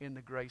in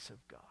the grace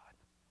of God.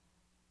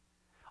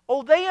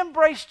 Oh, they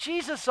embraced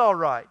Jesus all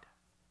right.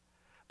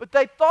 But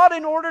they thought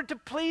in order to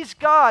please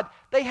God,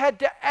 they had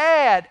to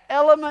add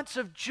elements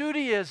of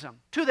Judaism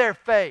to their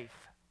faith.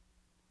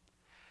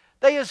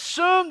 They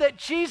assumed that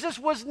Jesus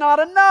was not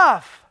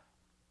enough.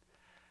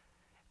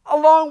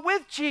 Along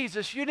with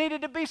Jesus, you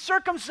needed to be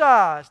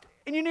circumcised,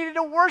 and you needed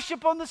to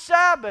worship on the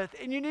Sabbath,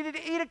 and you needed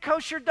to eat a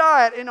kosher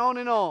diet, and on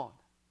and on.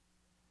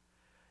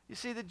 You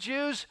see, the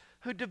Jews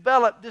who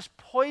developed this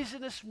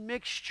poisonous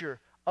mixture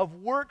of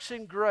works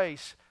and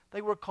grace,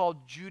 they were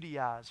called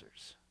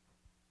Judaizers.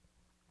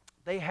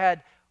 They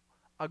had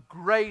a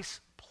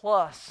grace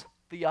plus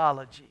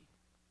theology.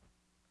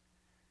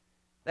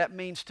 That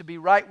means to be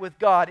right with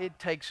God, it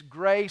takes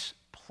grace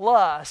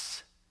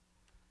plus,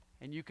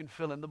 and you can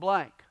fill in the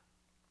blank.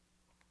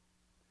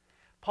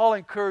 Paul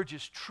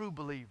encourages true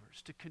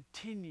believers to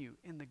continue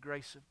in the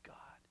grace of God.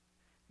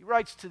 He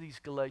writes to these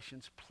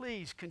Galatians,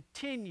 please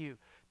continue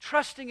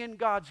trusting in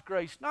God's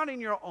grace, not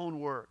in your own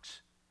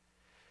works.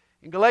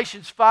 In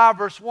Galatians 5,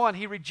 verse 1,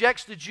 he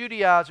rejects the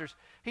Judaizers.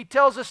 He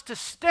tells us to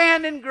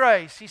stand in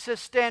grace. He says,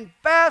 stand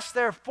fast,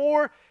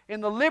 therefore,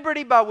 in the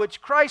liberty by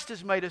which Christ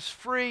has made us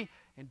free,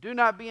 and do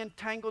not be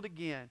entangled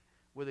again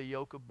with a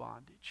yoke of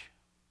bondage.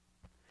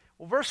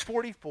 Well, verse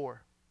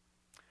 44.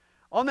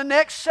 On the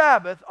next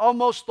Sabbath,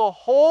 almost the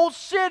whole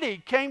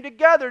city came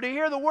together to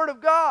hear the word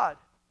of God.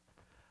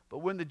 But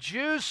when the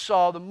Jews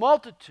saw the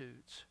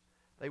multitudes,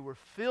 they were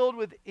filled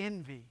with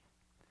envy,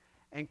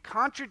 and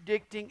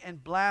contradicting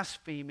and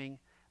blaspheming,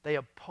 they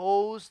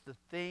opposed the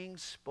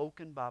things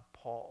spoken by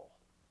Paul.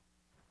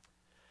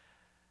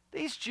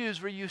 These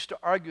Jews were used to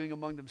arguing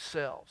among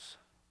themselves.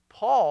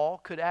 Paul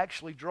could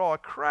actually draw a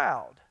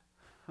crowd.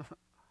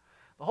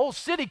 The whole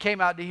city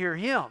came out to hear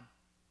him.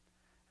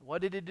 And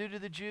what did it do to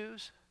the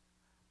Jews?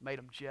 Made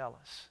them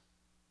jealous.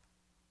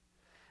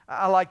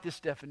 I like this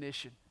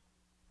definition.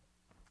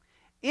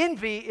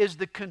 Envy is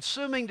the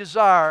consuming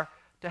desire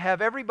to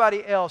have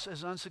everybody else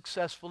as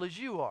unsuccessful as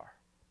you are.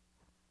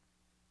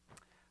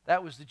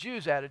 That was the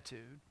Jews'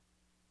 attitude.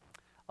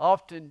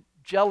 Often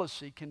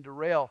jealousy can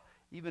derail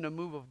even a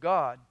move of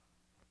God.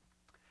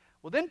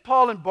 Well, then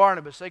Paul and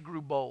Barnabas, they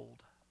grew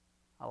bold.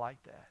 I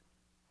like that.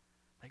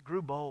 They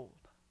grew bold.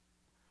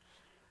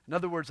 In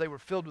other words, they were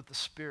filled with the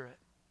Spirit.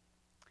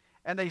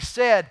 And they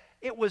said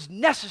it was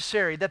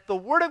necessary that the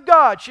Word of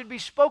God should be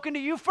spoken to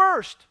you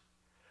first.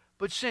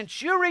 But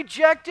since you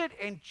reject it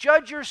and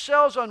judge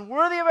yourselves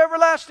unworthy of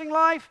everlasting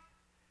life,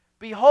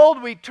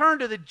 behold, we turn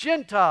to the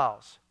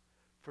Gentiles,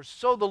 for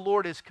so the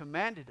Lord has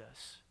commanded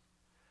us.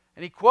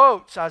 And he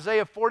quotes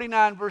Isaiah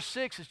 49, verse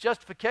 6 as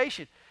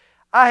justification.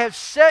 I have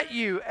set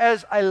you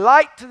as a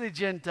light to the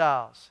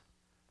Gentiles,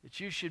 that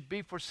you should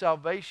be for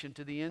salvation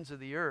to the ends of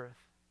the earth.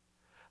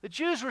 The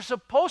Jews were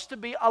supposed to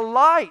be a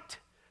light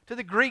to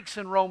the Greeks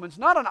and Romans,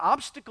 not an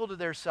obstacle to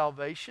their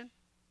salvation.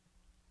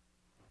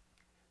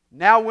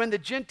 Now when the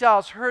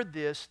Gentiles heard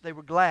this, they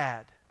were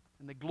glad,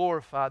 and they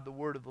glorified the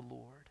word of the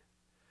Lord.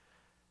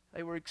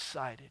 They were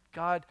excited.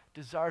 God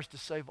desires to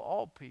save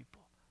all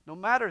people, no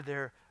matter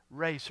their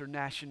race or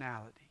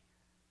nationality.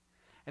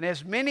 And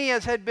as many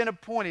as had been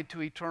appointed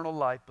to eternal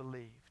life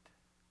believed.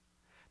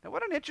 Now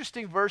what an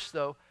interesting verse,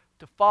 though,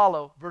 to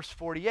follow verse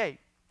 48.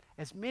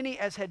 As many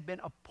as had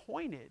been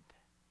appointed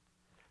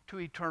to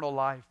eternal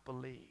life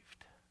believed.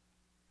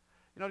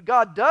 You know,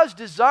 God does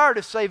desire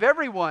to save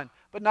everyone,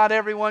 but not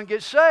everyone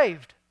gets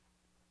saved.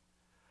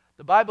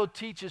 The Bible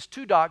teaches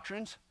two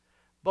doctrines,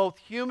 both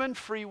human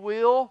free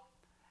will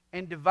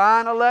and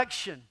divine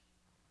election.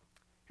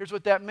 Here's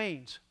what that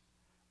means.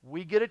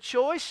 We get a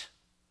choice,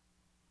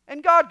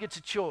 and God gets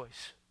a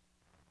choice.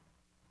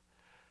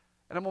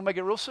 And I'm going to make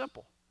it real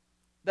simple.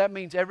 That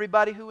means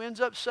everybody who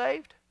ends up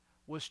saved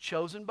was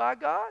chosen by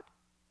God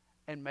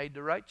and made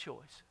the right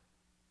choice.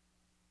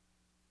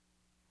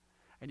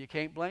 And you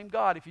can't blame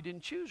God if you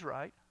didn't choose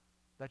right.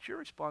 That's your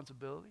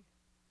responsibility.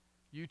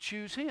 You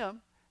choose Him,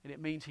 and it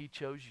means He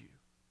chose you.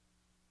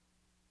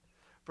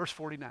 Verse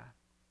 49.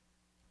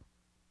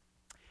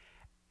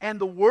 And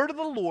the word of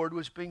the Lord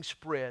was being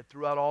spread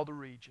throughout all the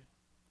region.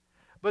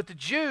 But the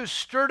Jews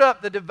stirred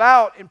up the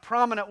devout and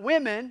prominent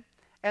women,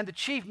 and the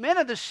chief men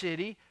of the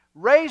city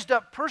raised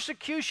up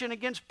persecution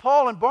against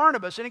Paul and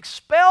Barnabas and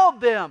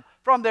expelled them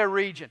from their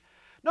region.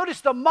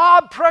 Notice the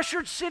mob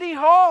pressured City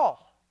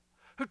Hall,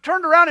 who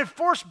turned around and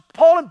forced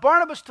Paul and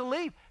Barnabas to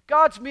leave.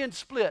 God's men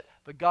split,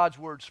 but God's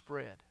word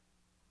spread.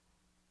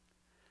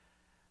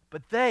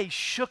 But they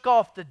shook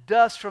off the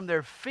dust from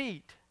their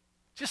feet,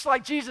 just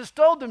like Jesus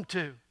told them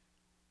to.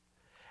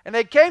 And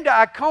they came to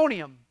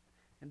Iconium,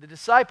 and the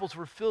disciples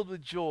were filled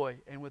with joy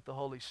and with the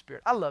Holy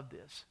Spirit. I love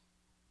this.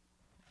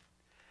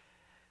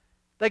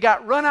 They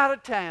got run out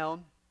of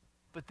town,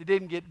 but they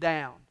didn't get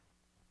down.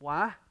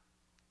 Why?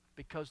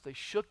 Because they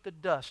shook the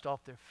dust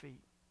off their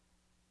feet.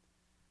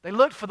 They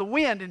looked for the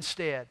wind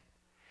instead.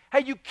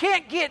 Hey, you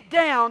can't get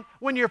down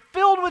when you're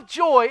filled with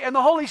joy and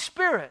the Holy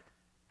Spirit.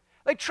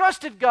 They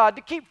trusted God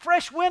to keep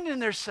fresh wind in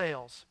their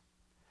sails.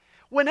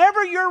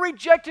 Whenever you're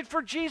rejected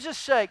for Jesus'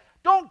 sake,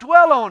 don't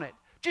dwell on it.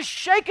 Just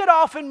shake it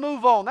off and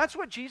move on. That's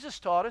what Jesus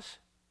taught us.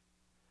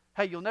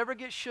 Hey, you'll never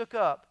get shook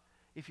up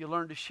if you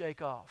learn to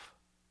shake off.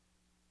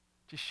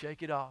 Just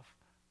shake it off.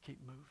 Keep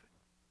moving.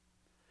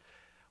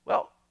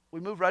 Well, we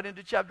move right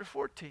into chapter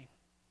 14.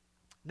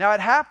 Now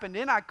it happened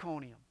in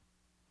Iconium.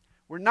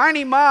 We're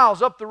 90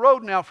 miles up the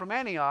road now from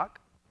Antioch.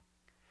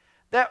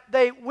 That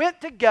they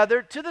went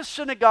together to the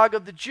synagogue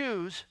of the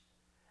Jews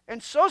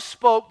and so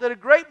spoke that a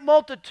great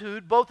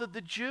multitude, both of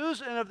the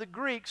Jews and of the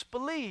Greeks,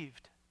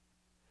 believed.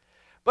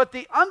 But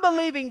the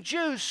unbelieving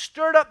Jews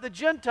stirred up the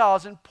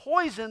Gentiles and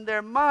poisoned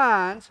their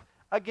minds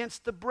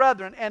against the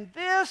brethren. And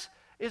this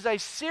is a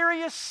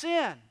serious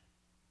sin.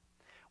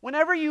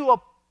 Whenever you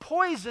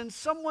poison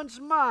someone's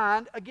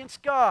mind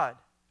against God.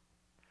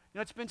 You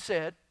know, it's been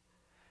said,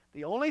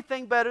 the only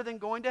thing better than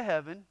going to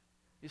heaven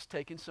is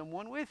taking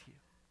someone with you.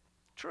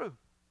 True.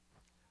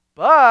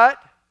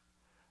 But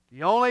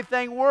the only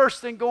thing worse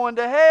than going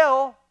to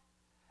hell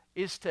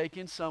is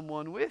taking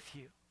someone with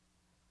you.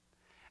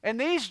 And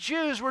these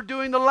Jews were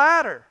doing the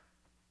latter.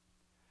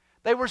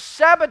 They were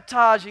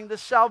sabotaging the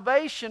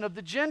salvation of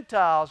the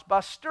Gentiles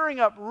by stirring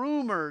up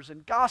rumors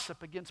and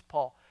gossip against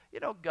Paul. You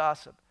know,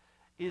 gossip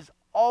is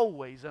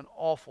always an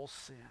awful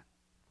sin,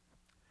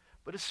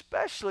 but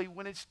especially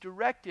when it's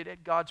directed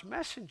at God's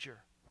messenger.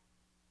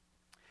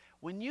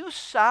 When you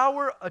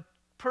sour a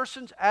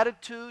person's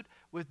attitude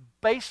with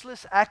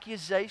baseless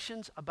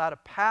accusations about a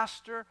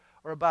pastor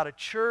or about a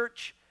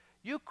church,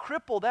 you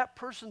cripple that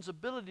person's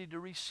ability to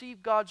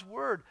receive God's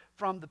word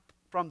from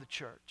the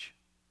church.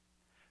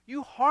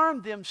 You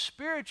harm them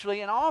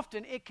spiritually, and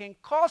often it can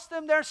cost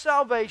them their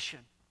salvation.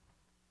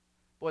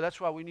 Boy,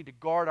 that's why we need to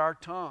guard our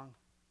tongue.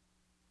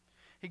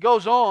 He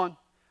goes on,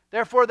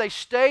 therefore they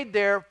stayed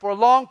there for a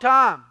long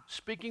time,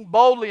 speaking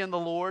boldly in the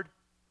Lord,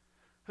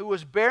 who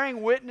was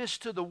bearing witness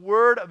to the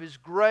word of His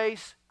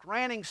grace,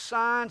 granting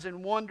signs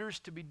and wonders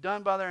to be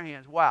done by their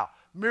hands. Wow,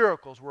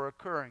 miracles were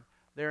occurring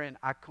there in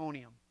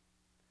Iconium.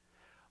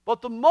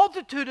 But the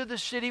multitude of the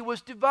city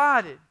was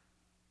divided.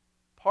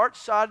 Part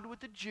sided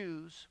with the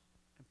Jews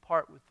and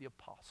part with the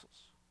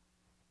apostles.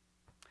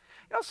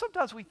 You know,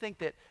 sometimes we think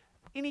that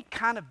any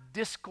kind of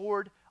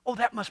discord, oh,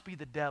 that must be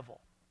the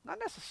devil. Not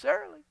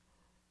necessarily.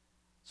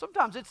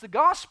 Sometimes it's the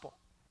gospel.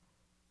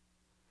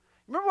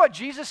 Remember what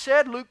Jesus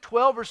said, Luke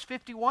 12, verse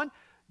 51?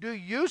 Do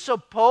you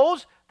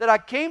suppose that I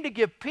came to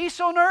give peace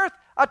on earth?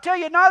 I tell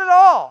you, not at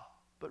all,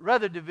 but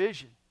rather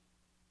division.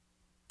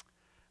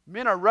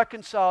 Men are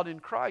reconciled in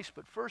Christ,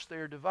 but first they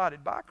are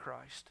divided by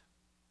Christ.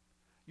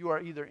 You are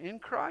either in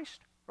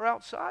Christ or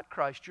outside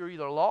Christ. You're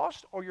either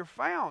lost or you're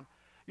found.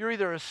 You're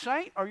either a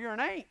saint or you're an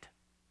ain't.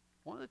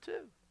 One of the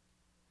two.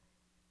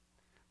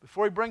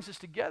 Before He brings us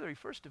together, He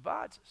first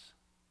divides us.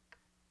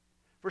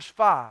 Verse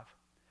 5.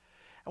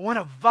 And when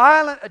a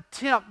violent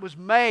attempt was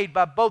made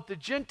by both the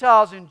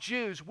Gentiles and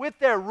Jews with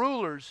their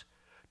rulers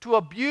to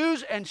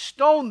abuse and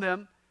stone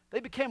them, they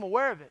became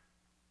aware of it.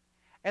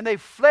 And they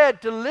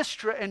fled to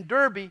Lystra and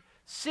Derbe,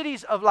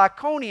 cities of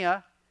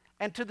Lycaonia,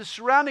 and to the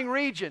surrounding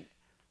region.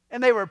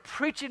 And they were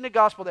preaching the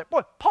gospel there.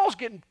 Boy, Paul's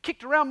getting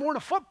kicked around more than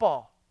a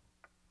football.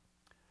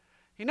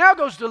 He now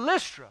goes to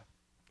Lystra,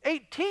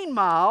 18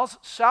 miles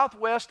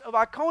southwest of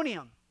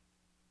Iconium.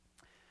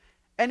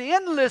 And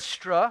in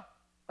Lystra,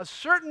 a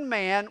certain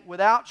man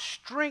without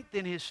strength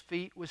in his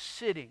feet was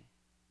sitting,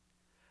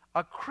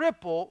 a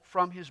cripple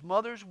from his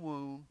mother's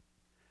womb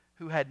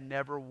who had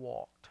never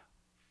walked.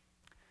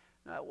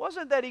 Now, it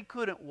wasn't that he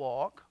couldn't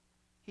walk.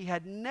 He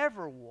had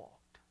never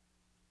walked.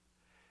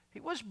 He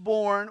was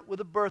born with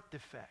a birth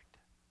defect.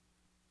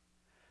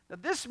 Now,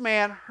 this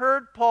man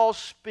heard Paul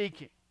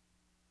speaking.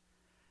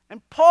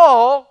 And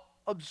Paul,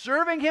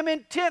 observing him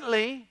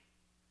intently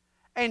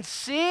and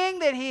seeing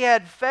that he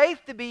had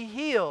faith to be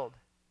healed,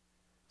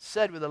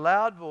 said with a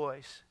loud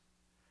voice,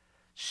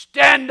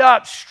 "Stand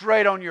up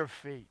straight on your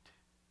feet."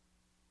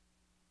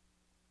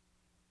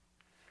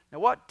 Now,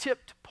 what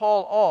tipped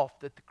Paul off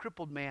that the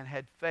crippled man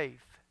had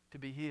faith to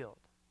be healed?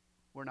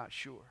 We're not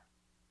sure.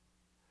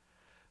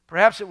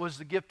 Perhaps it was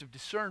the gift of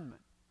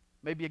discernment,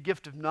 maybe a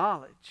gift of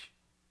knowledge.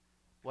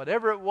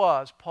 Whatever it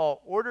was,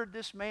 Paul ordered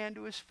this man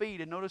to his feet,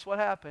 and notice what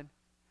happened.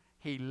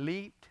 He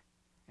leaped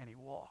and he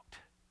walked.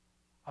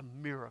 A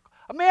miracle.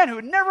 A man who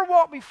had never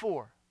walked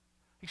before,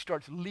 he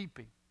starts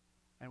leaping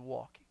and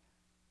walking.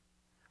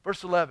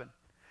 Verse 11.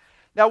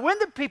 Now when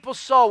the people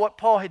saw what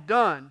Paul had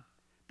done,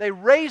 they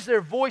raised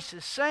their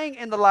voices, saying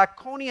in the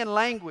Lycaonian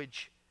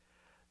language,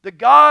 "The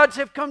gods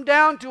have come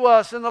down to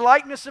us in the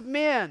likeness of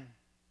men."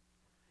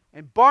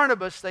 And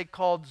Barnabas they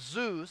called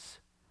Zeus,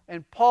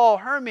 and Paul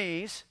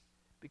Hermes,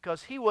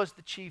 because he was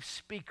the chief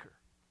speaker.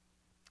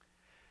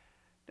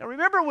 Now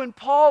remember, when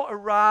Paul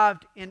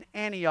arrived in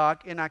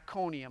Antioch in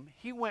Iconium,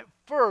 he went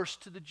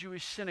first to the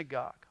Jewish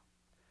synagogue.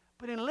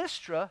 But in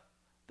Lystra,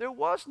 there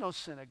was no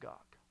synagogue.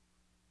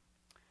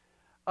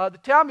 The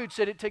Talmud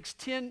said it takes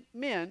 10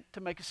 men to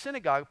make a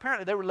synagogue.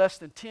 Apparently there were less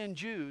than 10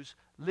 Jews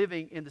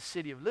living in the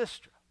city of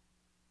Lystra.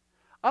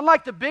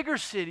 Unlike the bigger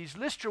cities,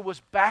 Lystra was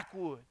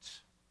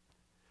backwoods.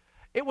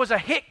 It was a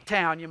hick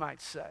town, you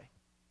might say.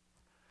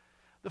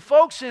 The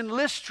folks in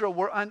Lystra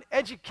were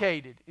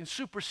uneducated and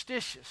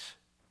superstitious.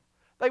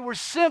 They were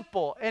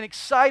simple and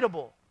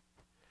excitable.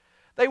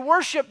 They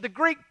worshiped the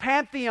Greek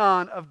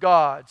pantheon of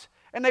gods,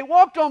 and they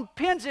walked on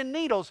pins and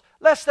needles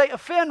lest they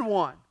offend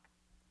one.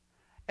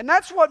 And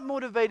that's what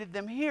motivated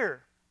them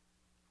here.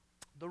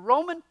 The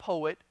Roman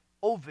poet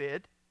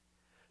Ovid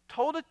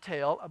told a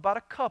tale about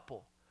a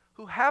couple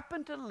who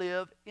happened to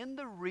live in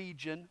the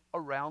region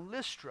around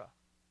Lystra.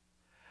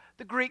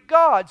 The Greek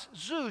gods,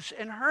 Zeus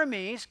and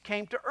Hermes,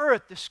 came to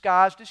earth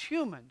disguised as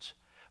humans.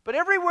 But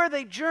everywhere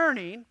they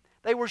journeyed,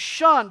 they were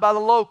shunned by the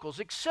locals,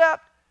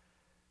 except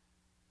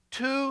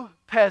two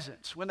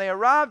peasants. When they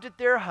arrived at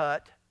their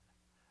hut,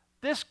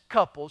 this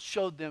couple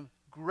showed them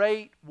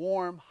great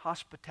warm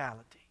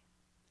hospitality.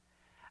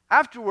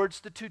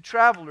 Afterwards, the two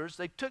travelers,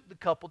 they took the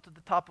couple to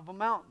the top of a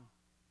mountain,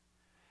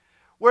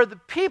 where the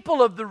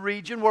people of the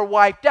region were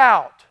wiped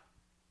out.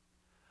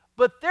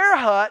 But their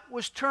hut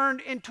was turned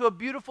into a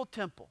beautiful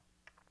temple.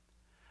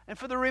 And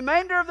for the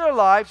remainder of their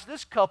lives,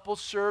 this couple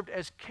served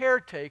as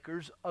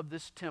caretakers of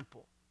this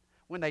temple.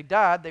 When they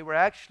died, they were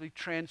actually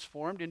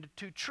transformed into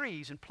 2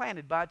 trees and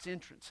planted by its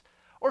entrance.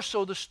 Or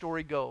so the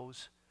story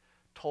goes,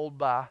 told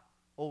by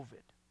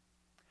Ovid.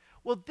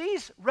 Well,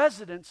 these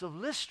residents of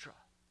Lystra,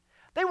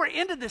 they were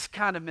into this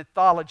kind of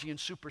mythology and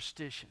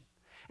superstition.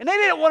 And they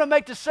didn't want to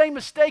make the same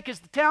mistake as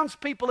the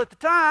townspeople at the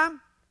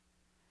time.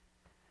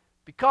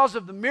 Because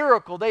of the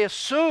miracle, they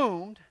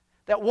assumed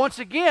that once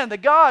again the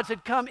gods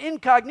had come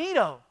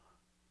incognito.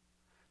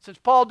 Since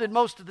Paul did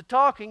most of the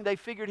talking, they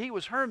figured he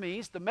was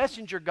Hermes, the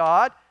messenger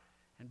god,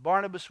 and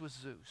Barnabas was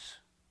Zeus.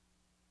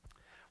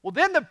 Well,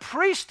 then the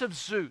priest of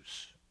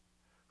Zeus,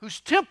 whose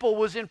temple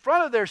was in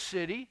front of their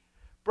city,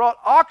 brought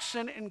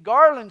oxen and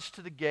garlands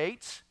to the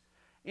gates,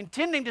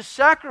 intending to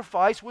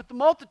sacrifice with the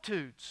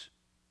multitudes.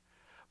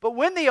 But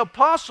when the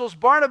apostles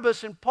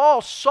Barnabas and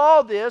Paul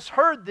saw this,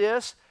 heard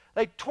this,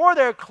 they tore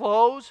their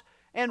clothes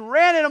and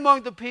ran in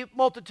among the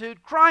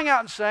multitude, crying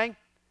out and saying,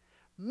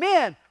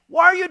 "Men,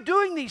 why are you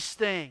doing these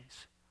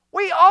things?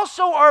 We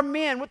also are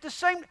men with the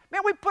same,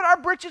 we put our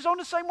britches on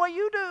the same way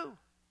you do.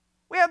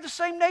 We have the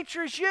same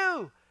nature as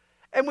you.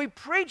 And we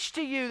preach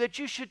to you that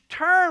you should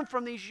turn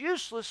from these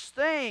useless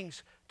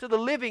things to the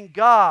living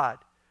God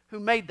who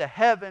made the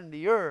heaven,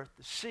 the earth,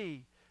 the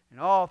sea, and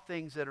all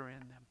things that are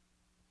in them."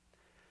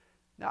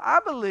 Now, I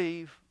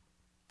believe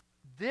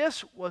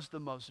this was the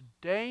most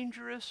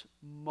dangerous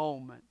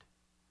moment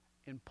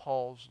in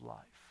Paul's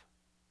life.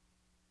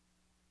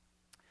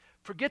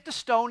 Forget the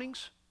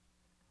stonings,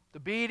 the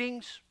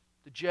beatings,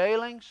 the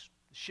jailings,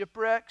 the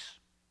shipwrecks.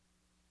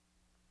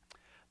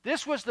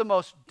 This was the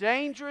most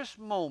dangerous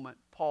moment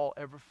Paul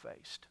ever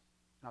faced.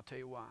 And I'll tell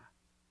you why.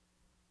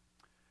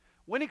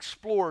 When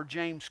explorer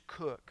James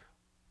Cook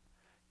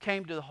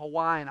came to the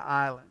Hawaiian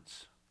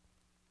Islands,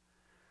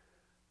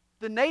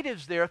 the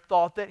natives there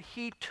thought that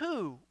he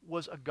too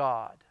was a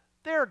god,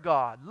 their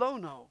god,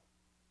 Lono.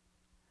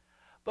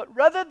 But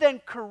rather than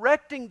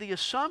correcting the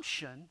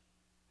assumption,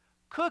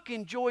 Cook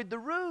enjoyed the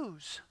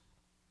ruse.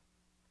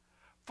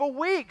 For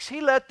weeks,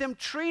 he let them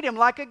treat him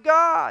like a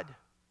god.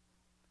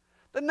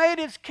 The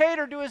natives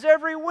catered to his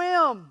every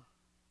whim.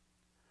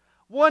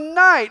 One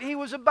night, he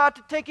was about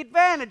to take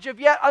advantage of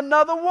yet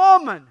another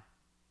woman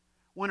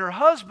when her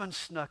husband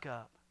snuck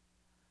up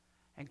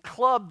and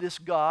clubbed this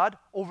god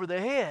over the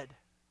head.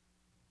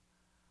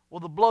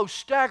 Well, the blow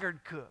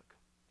staggered Cook.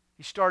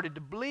 He started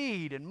to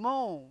bleed and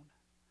moan.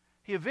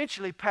 He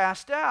eventually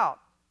passed out.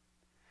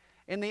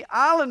 And the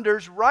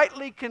islanders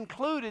rightly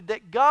concluded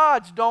that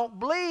gods don't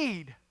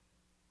bleed.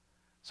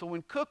 So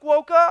when Cook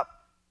woke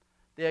up,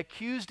 they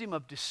accused him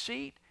of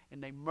deceit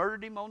and they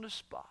murdered him on the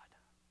spot.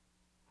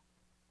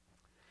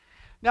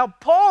 Now,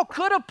 Paul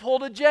could have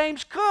pulled a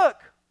James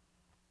Cook.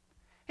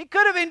 He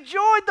could have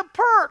enjoyed the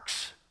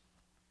perks.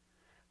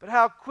 But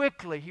how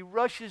quickly he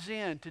rushes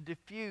in to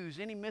diffuse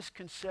any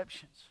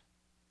misconceptions.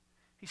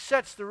 He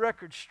sets the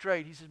record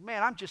straight. He says,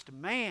 "Man, I'm just a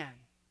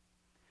man.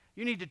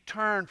 You need to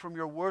turn from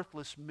your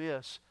worthless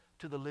myths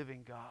to the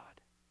living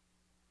God."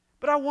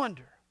 But I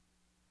wonder,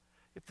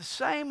 if the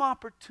same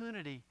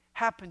opportunity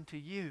happened to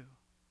you,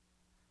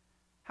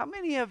 how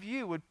many of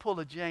you would pull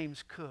a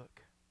James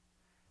Cook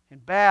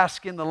and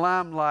bask in the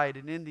limelight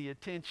and in the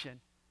attention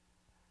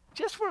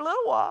just for a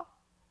little while?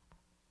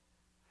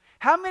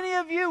 How many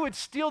of you would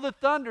steal the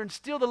thunder and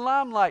steal the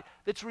limelight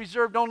that's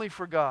reserved only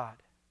for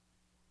God?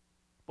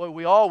 Boy,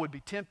 we all would be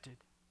tempted.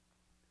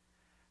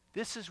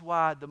 This is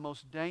why the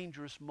most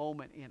dangerous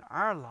moment in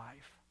our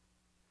life,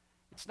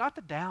 it's not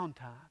the down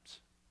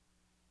times,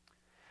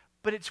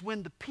 but it's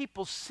when the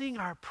people sing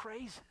our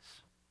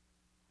praises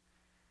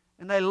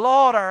and they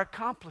laud our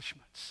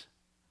accomplishments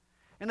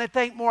and they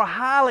think more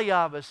highly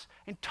of us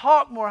and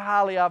talk more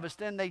highly of us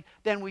than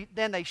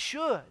they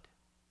should.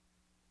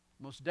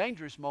 The most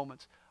dangerous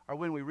moments are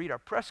when we read our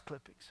press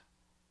clippings.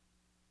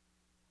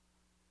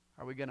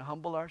 Are we going to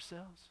humble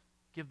ourselves,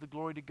 give the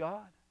glory to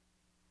God,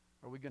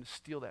 or are we going to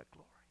steal that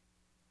glory?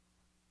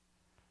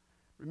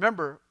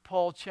 Remember,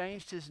 Paul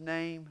changed his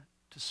name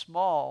to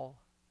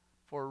Small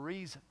for a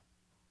reason.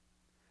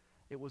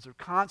 It was a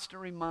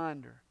constant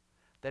reminder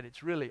that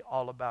it's really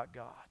all about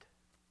God.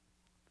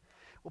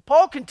 Well,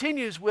 Paul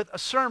continues with a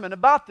sermon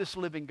about this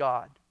living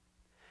God.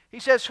 He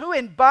says, "Who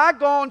in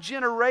bygone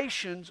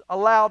generations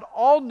allowed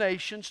all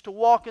nations to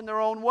walk in their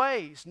own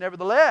ways.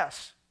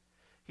 Nevertheless,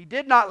 he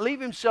did not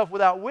leave himself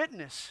without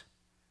witness,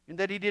 in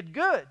that he did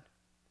good,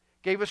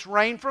 gave us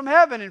rain from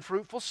heaven in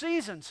fruitful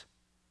seasons,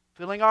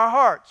 filling our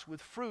hearts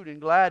with fruit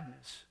and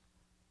gladness."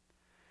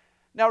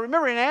 Now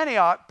remember, in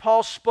Antioch,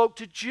 Paul spoke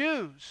to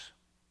Jews,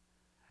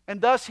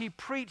 and thus he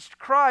preached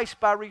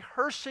Christ by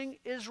rehearsing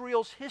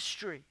Israel's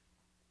history.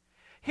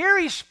 Here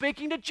he's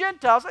speaking to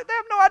Gentiles. They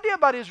have no idea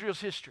about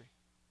Israel's history.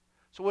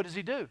 So what does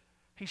he do?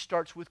 He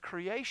starts with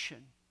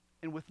creation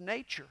and with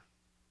nature.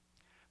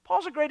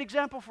 Paul's a great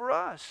example for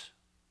us.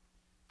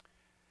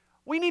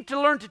 We need to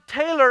learn to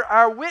tailor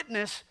our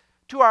witness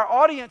to our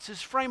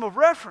audience's frame of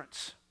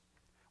reference.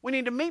 We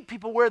need to meet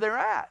people where they're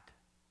at.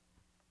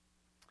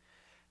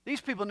 These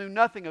people knew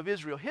nothing of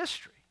Israel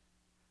history,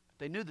 but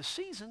they knew the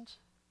seasons.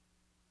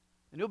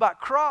 They knew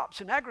about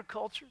crops and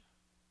agriculture.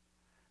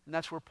 And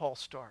that's where Paul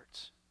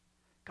starts.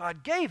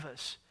 God gave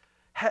us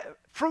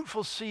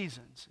fruitful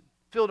seasons and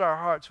filled our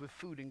hearts with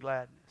food and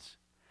gladness.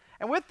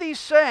 And with these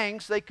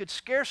sayings, they could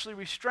scarcely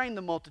restrain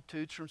the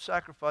multitudes from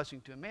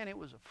sacrificing to him. Man, it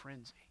was a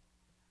frenzy.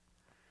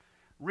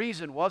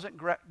 Reason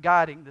wasn't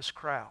guiding this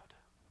crowd.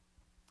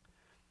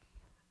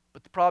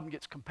 But the problem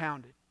gets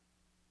compounded.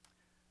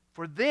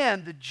 For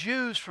then the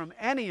Jews from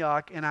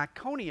Antioch and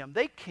Iconium,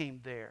 they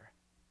came there.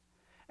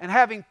 And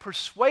having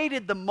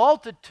persuaded the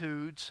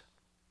multitudes,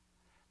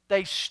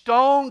 they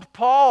stoned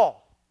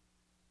Paul.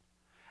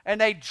 And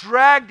they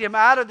dragged him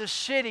out of the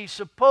city,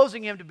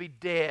 supposing him to be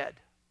dead.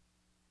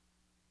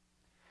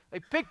 They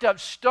picked up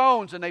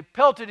stones and they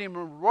pelted him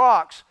with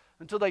rocks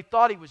until they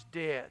thought he was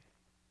dead.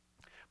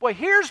 Boy,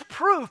 here's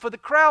proof of the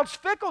crowd's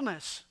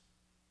fickleness.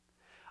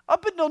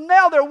 Up until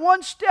now, they're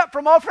one step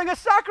from offering a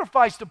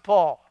sacrifice to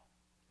Paul.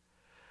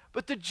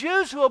 But the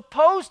Jews who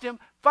opposed him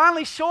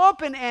finally show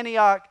up in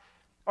Antioch,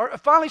 or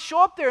finally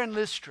show up there in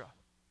Lystra.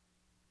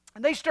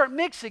 And they start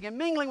mixing and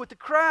mingling with the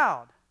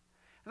crowd.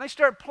 And they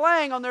start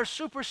playing on their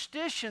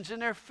superstitions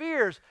and their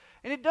fears.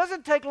 And it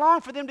doesn't take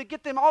long for them to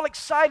get them all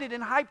excited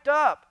and hyped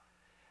up.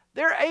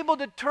 They're able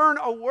to turn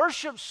a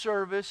worship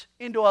service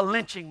into a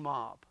lynching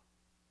mob.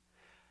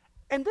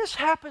 And this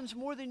happens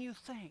more than you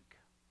think.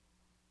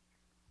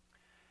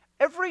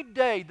 Every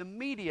day, the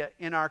media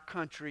in our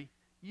country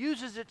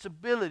uses its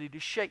ability to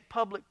shape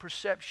public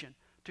perception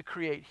to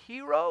create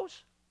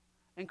heroes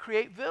and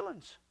create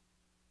villains.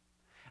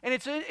 And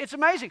it's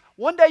amazing.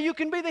 One day you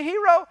can be the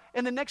hero,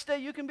 and the next day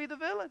you can be the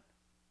villain.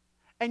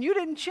 And you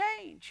didn't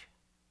change.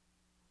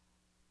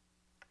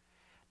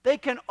 They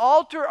can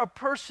alter a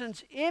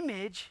person's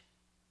image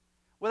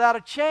without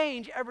a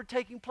change ever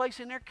taking place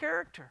in their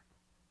character.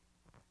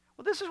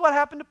 Well, this is what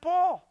happened to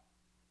Paul.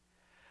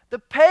 The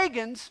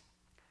pagans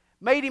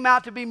made him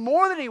out to be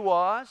more than he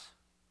was.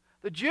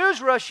 The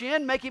Jews rush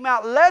in, make him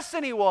out less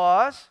than he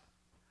was.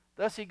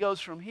 Thus he goes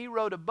from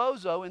hero to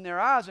bozo in their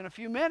eyes in a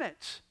few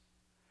minutes.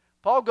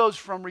 Paul goes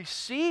from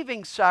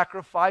receiving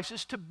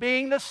sacrifices to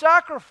being the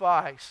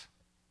sacrifice.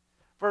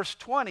 Verse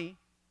 20,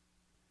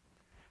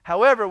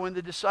 however, when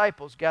the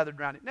disciples gathered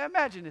around him. Now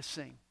imagine this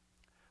scene.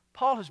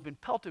 Paul has been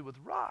pelted with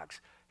rocks.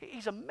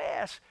 He's a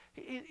mess.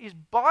 His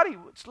body,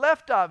 what's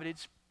left of it,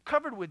 it's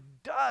covered with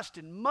dust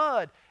and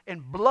mud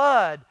and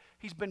blood.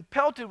 He's been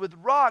pelted with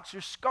rocks.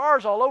 There's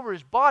scars all over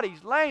his body.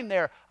 He's laying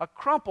there, a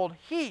crumpled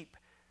heap.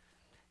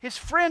 His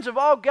friends have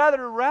all gathered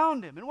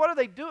around him. And what do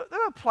they do?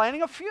 They're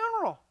planning a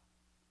funeral.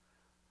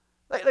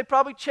 They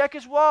probably check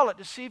his wallet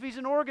to see if he's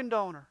an organ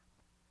donor.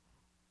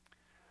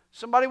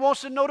 Somebody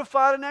wants to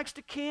notify the next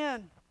of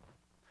kin.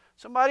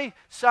 Somebody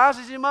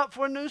sizes him up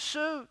for a new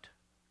suit.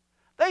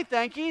 They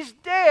think he's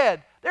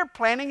dead. They're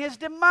planning his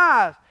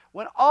demise.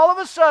 When all of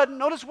a sudden,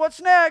 notice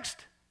what's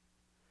next.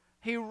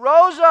 He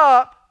rose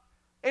up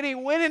and he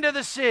went into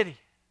the city.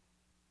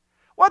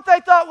 What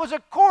they thought was a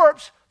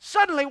corpse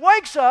suddenly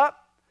wakes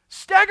up,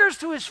 staggers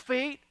to his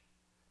feet,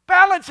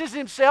 balances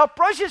himself,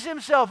 brushes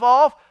himself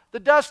off the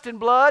dust and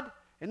blood,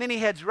 and then he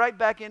heads right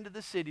back into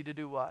the city to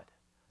do what?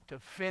 To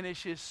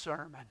finish his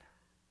sermon.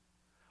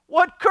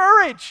 What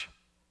courage!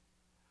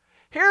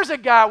 Here's a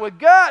guy with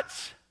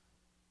guts.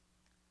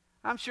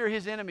 I'm sure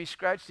his enemies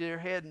scratched their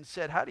head and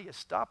said, how do you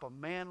stop a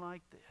man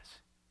like this?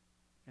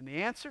 And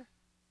the answer?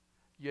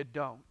 You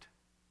don't.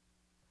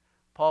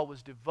 Paul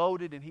was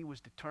devoted and he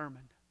was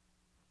determined.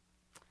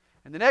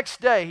 And the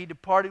next day he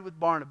departed with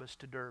Barnabas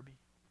to Derbe.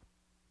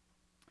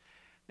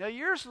 Now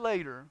years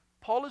later,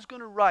 Paul is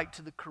going to write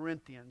to the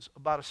Corinthians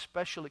about a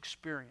special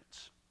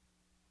experience.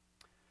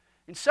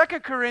 In 2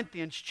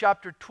 Corinthians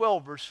chapter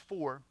 12, verse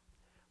 4,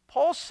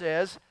 Paul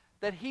says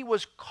that he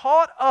was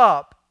caught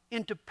up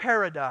into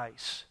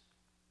paradise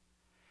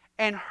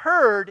and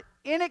heard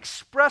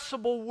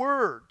inexpressible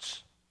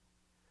words,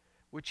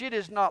 which it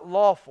is not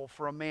lawful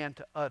for a man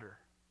to utter.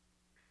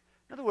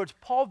 In other words,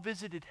 Paul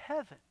visited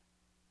heaven.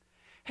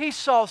 He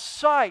saw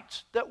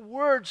sights that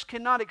words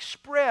cannot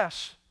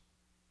express.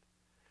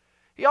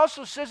 He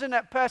also says in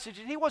that passage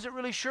that he wasn't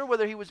really sure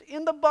whether he was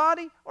in the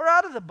body or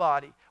out of the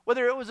body,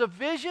 whether it was a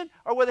vision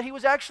or whether he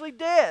was actually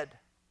dead.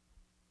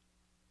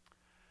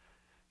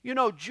 You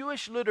know,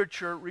 Jewish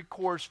literature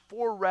records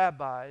 4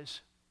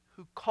 rabbis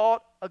who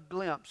caught a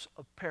glimpse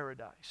of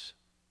paradise.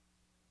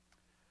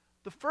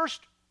 The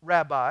first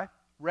rabbi,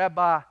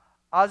 Rabbi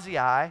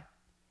Azai,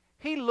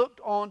 he looked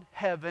on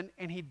heaven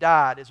and he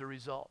died as a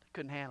result. He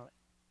couldn't handle it.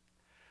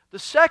 The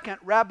second,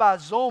 Rabbi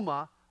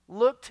Zoma,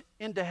 looked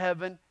into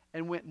heaven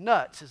and went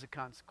nuts as a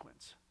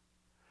consequence.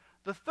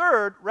 The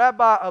third,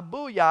 Rabbi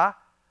Abuya,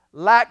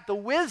 lacked the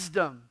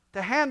wisdom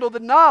to handle the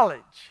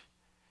knowledge,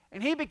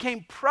 and he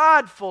became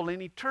prideful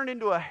and he turned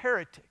into a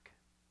heretic.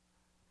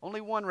 Only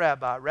one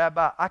rabbi,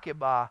 Rabbi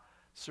Akiba,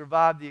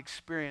 survived the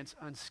experience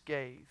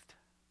unscathed.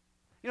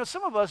 You know,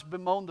 some of us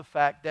bemoan the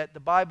fact that the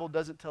Bible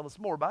doesn't tell us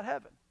more about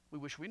heaven. We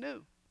wish we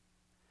knew.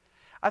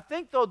 I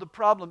think, though, the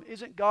problem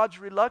isn't God's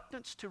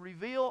reluctance to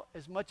reveal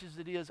as much as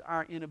it is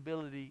our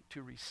inability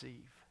to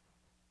receive.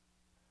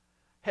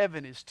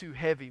 Heaven is too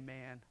heavy,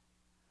 man.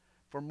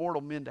 for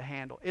mortal men to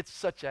handle. It's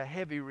such a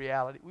heavy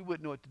reality. We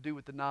wouldn't know what to do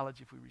with the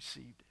knowledge if we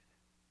received it.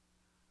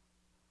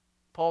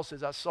 Paul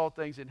says, I saw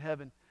things in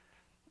heaven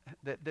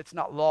that's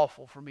not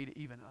lawful for me to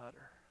even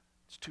utter.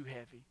 It's too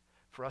heavy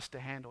for us to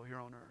handle here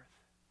on earth.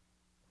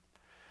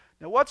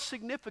 Now, what's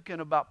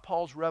significant about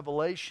Paul's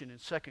revelation in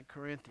 2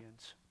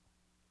 Corinthians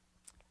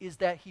is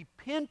that he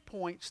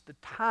pinpoints the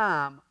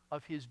time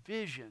of his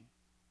vision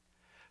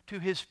to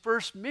his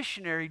first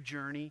missionary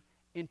journey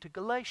into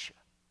Galatia.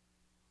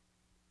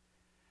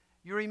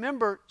 You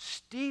remember,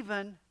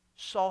 Stephen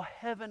saw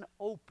heaven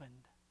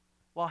opened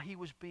while he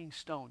was being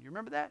stoned. You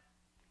remember that?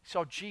 He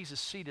saw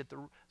Jesus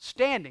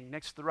standing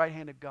next to the right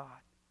hand of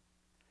God.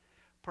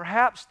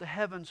 Perhaps the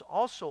heavens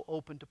also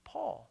opened to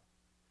Paul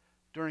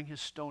during his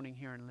stoning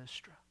here in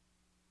Lystra.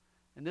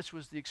 And this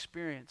was the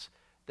experience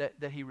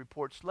that he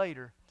reports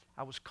later.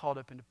 I was caught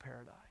up into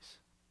paradise.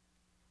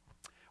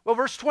 Well,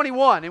 verse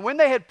 21, and when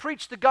they had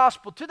preached the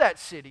gospel to that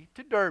city,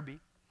 to Derbe,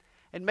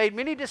 and made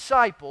many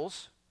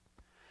disciples,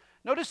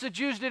 notice the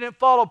Jews didn't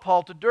follow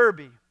Paul to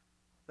Derbe.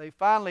 They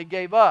finally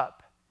gave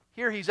up.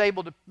 Here he's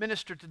able to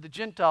minister to the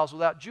Gentiles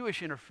without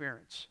Jewish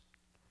interference.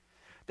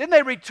 Then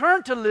they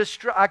returned to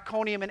Lystra,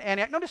 Iconium, and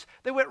Antioch. Notice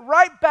they went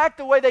right back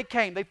the way they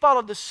came. They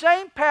followed the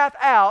same path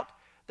out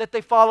that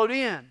they followed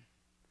in,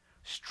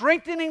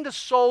 strengthening the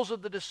souls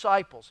of the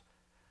disciples.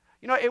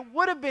 You know, it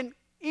would have been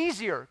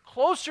easier,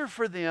 closer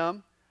for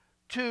them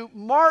to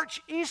march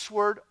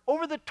eastward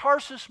over the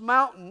Tarsus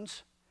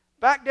mountains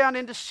back down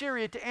into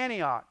Syria to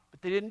Antioch.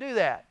 But they didn't do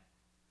that.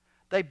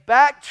 They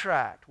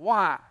backtracked.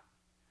 Why?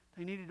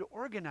 They needed to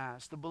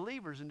organize the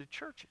believers into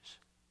churches.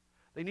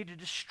 They needed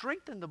to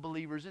strengthen the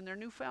believers in their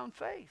newfound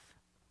faith.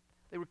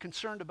 They were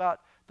concerned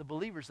about the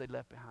believers they'd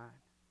left behind.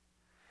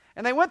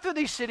 And they went through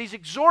these cities,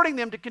 exhorting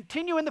them to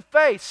continue in the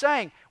faith,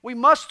 saying, we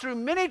must through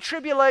many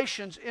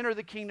tribulations enter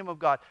the kingdom of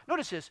God.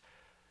 Notice this.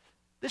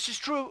 This is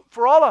true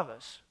for all of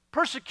us.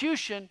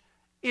 Persecution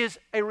is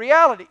a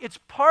reality. It's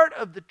part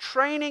of the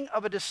training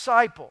of a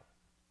disciple.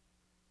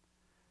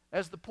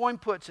 As the poem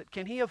puts it,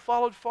 can he have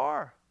followed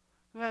far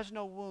who has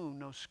no wound,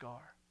 no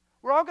scar?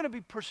 We're all going to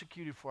be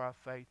persecuted for our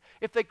faith.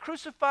 If they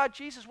crucified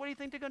Jesus, what do you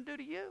think they're going to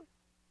do to you?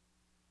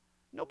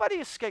 Nobody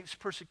escapes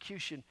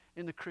persecution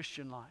in the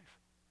Christian life.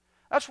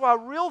 That's why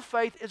real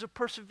faith is a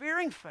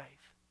persevering faith.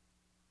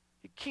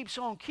 It keeps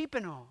on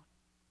keeping on.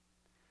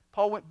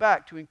 Paul went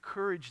back to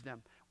encourage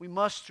them. We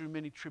must, through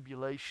many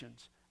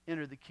tribulations,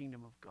 enter the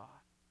kingdom of God.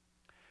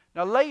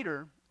 Now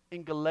later,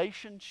 in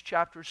Galatians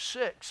chapter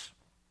 6,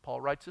 Paul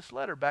writes this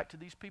letter back to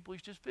these people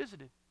he's just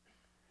visited.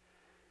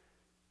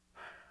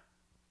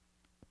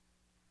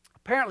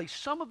 Apparently,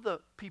 some of the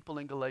people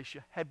in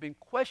Galatia had been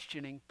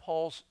questioning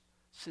Paul's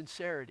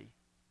sincerity,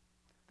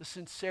 the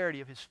sincerity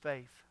of his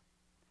faith.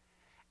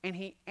 And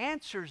he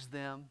answers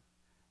them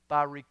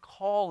by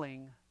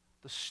recalling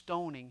the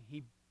stoning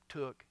he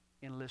took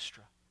in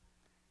Lystra.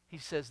 He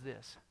says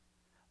this,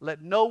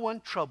 let no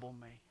one trouble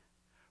me,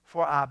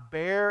 for I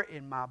bear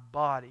in my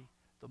body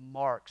the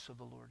marks of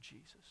the Lord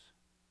Jesus.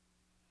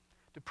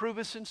 To prove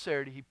his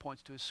sincerity, he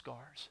points to his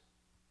scars.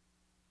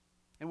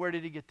 And where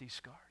did he get these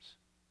scars?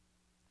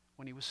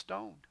 When he was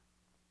stoned.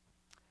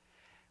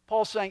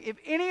 Paul's saying, if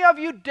any of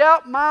you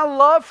doubt my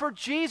love for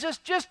Jesus,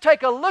 just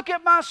take a look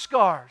at my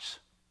scars.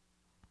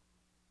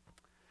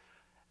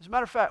 As a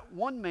matter of fact,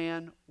 one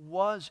man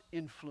was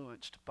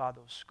influenced by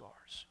those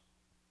scars.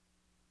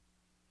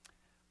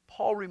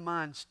 Paul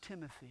reminds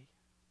Timothy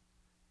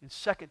in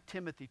 2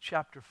 Timothy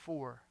chapter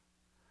 4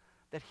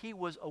 that he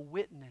was a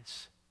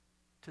witness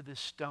to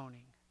this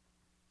stoning.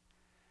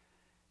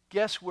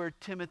 Guess where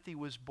Timothy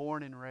was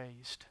born and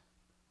raised?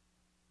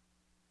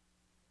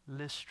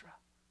 Lystra,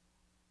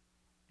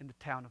 in the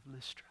town of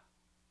Lystra.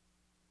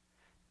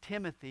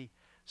 Timothy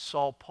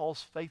saw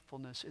Paul's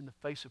faithfulness in the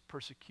face of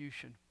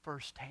persecution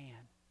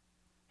firsthand.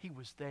 He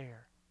was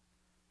there.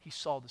 He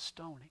saw the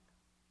stoning.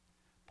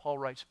 Paul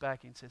writes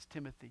back and says,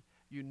 Timothy,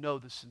 you know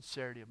the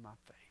sincerity of my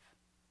faith.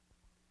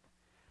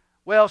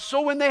 Well,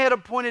 so when they had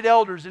appointed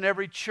elders in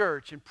every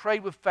church and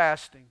prayed with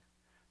fasting,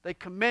 they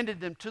commended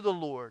them to the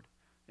Lord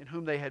in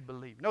whom they had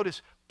believed.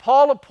 Notice,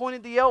 Paul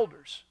appointed the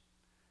elders.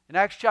 In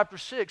Acts chapter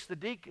 6,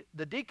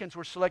 the deacons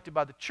were selected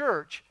by the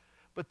church,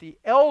 but the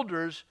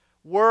elders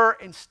were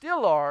and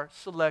still are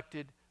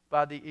selected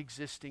by the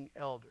existing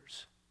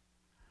elders.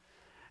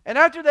 And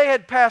after they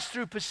had passed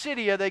through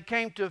Pisidia, they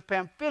came to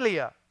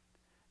Pamphylia.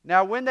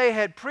 Now when they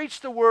had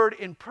preached the word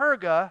in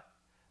Perga,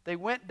 they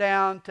went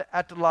down to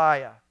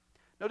Attalia.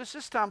 Notice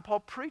this time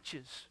Paul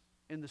preaches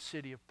in the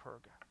city of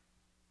Perga.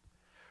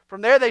 From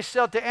there they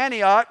sailed to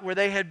Antioch, where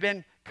they had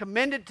been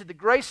commended to the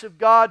grace of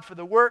God for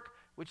the work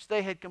which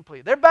they had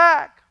completed. They're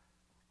back.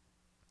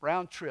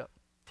 Round trip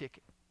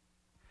ticket.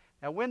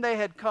 Now when they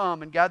had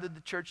come and gathered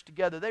the church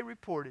together, they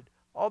reported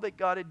all that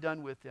God had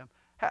done with them.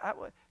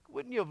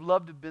 Wouldn't you have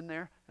loved to have been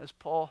there as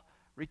Paul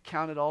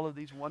recounted all of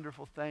these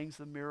wonderful things,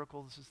 the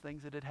miracles, the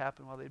things that had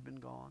happened while they'd been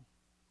gone?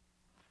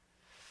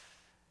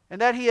 And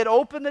that he had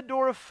opened the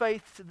door of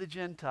faith to the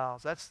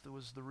Gentiles. That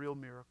was the real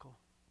miracle.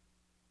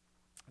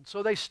 And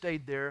so they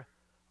stayed there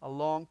a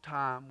long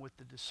time with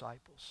the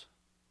disciples.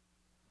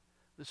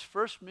 This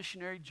first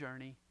missionary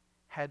journey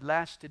had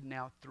lasted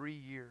now 3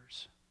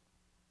 years.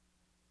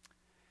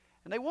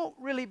 And they won't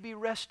really be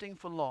resting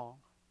for long.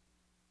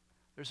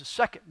 There's a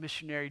second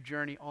missionary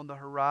journey on the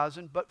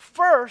horizon. But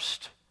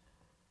first,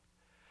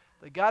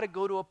 they got to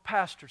go to a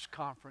pastor's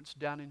conference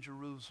down in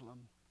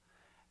Jerusalem.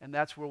 And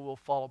that's where we'll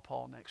follow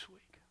Paul next week.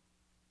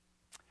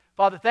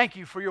 Father, thank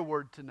you for your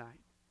word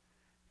tonight.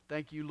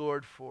 Thank you,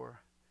 Lord,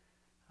 for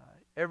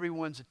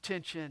everyone's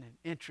attention and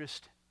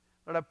interest.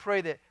 Lord, I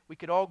pray that we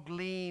could all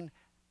glean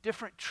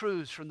different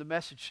truths from the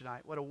message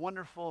tonight. What a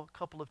wonderful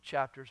couple of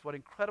chapters. What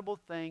incredible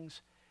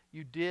things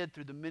you did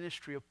through the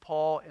ministry of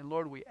Paul. And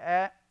Lord, we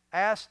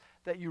ask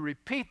that you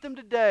repeat them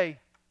today.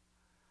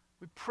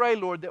 We pray,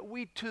 Lord, that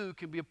we too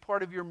can be a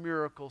part of your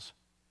miracles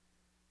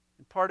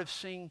and part of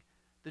seeing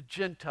the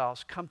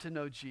Gentiles come to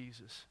know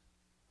Jesus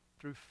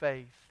through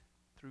faith,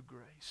 through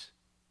grace.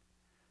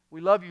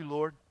 We love you,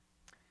 Lord,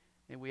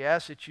 and we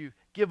ask that you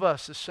give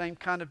us the same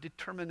kind of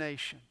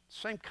determination,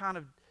 same kind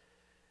of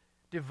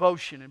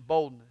devotion and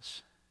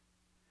boldness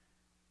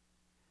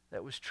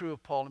that was true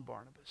of Paul and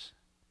Barnabas.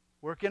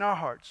 Work in our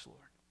hearts, Lord.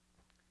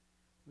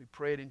 We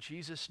pray it in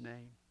Jesus'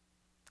 name.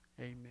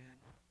 Amen.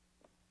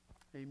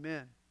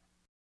 Amen.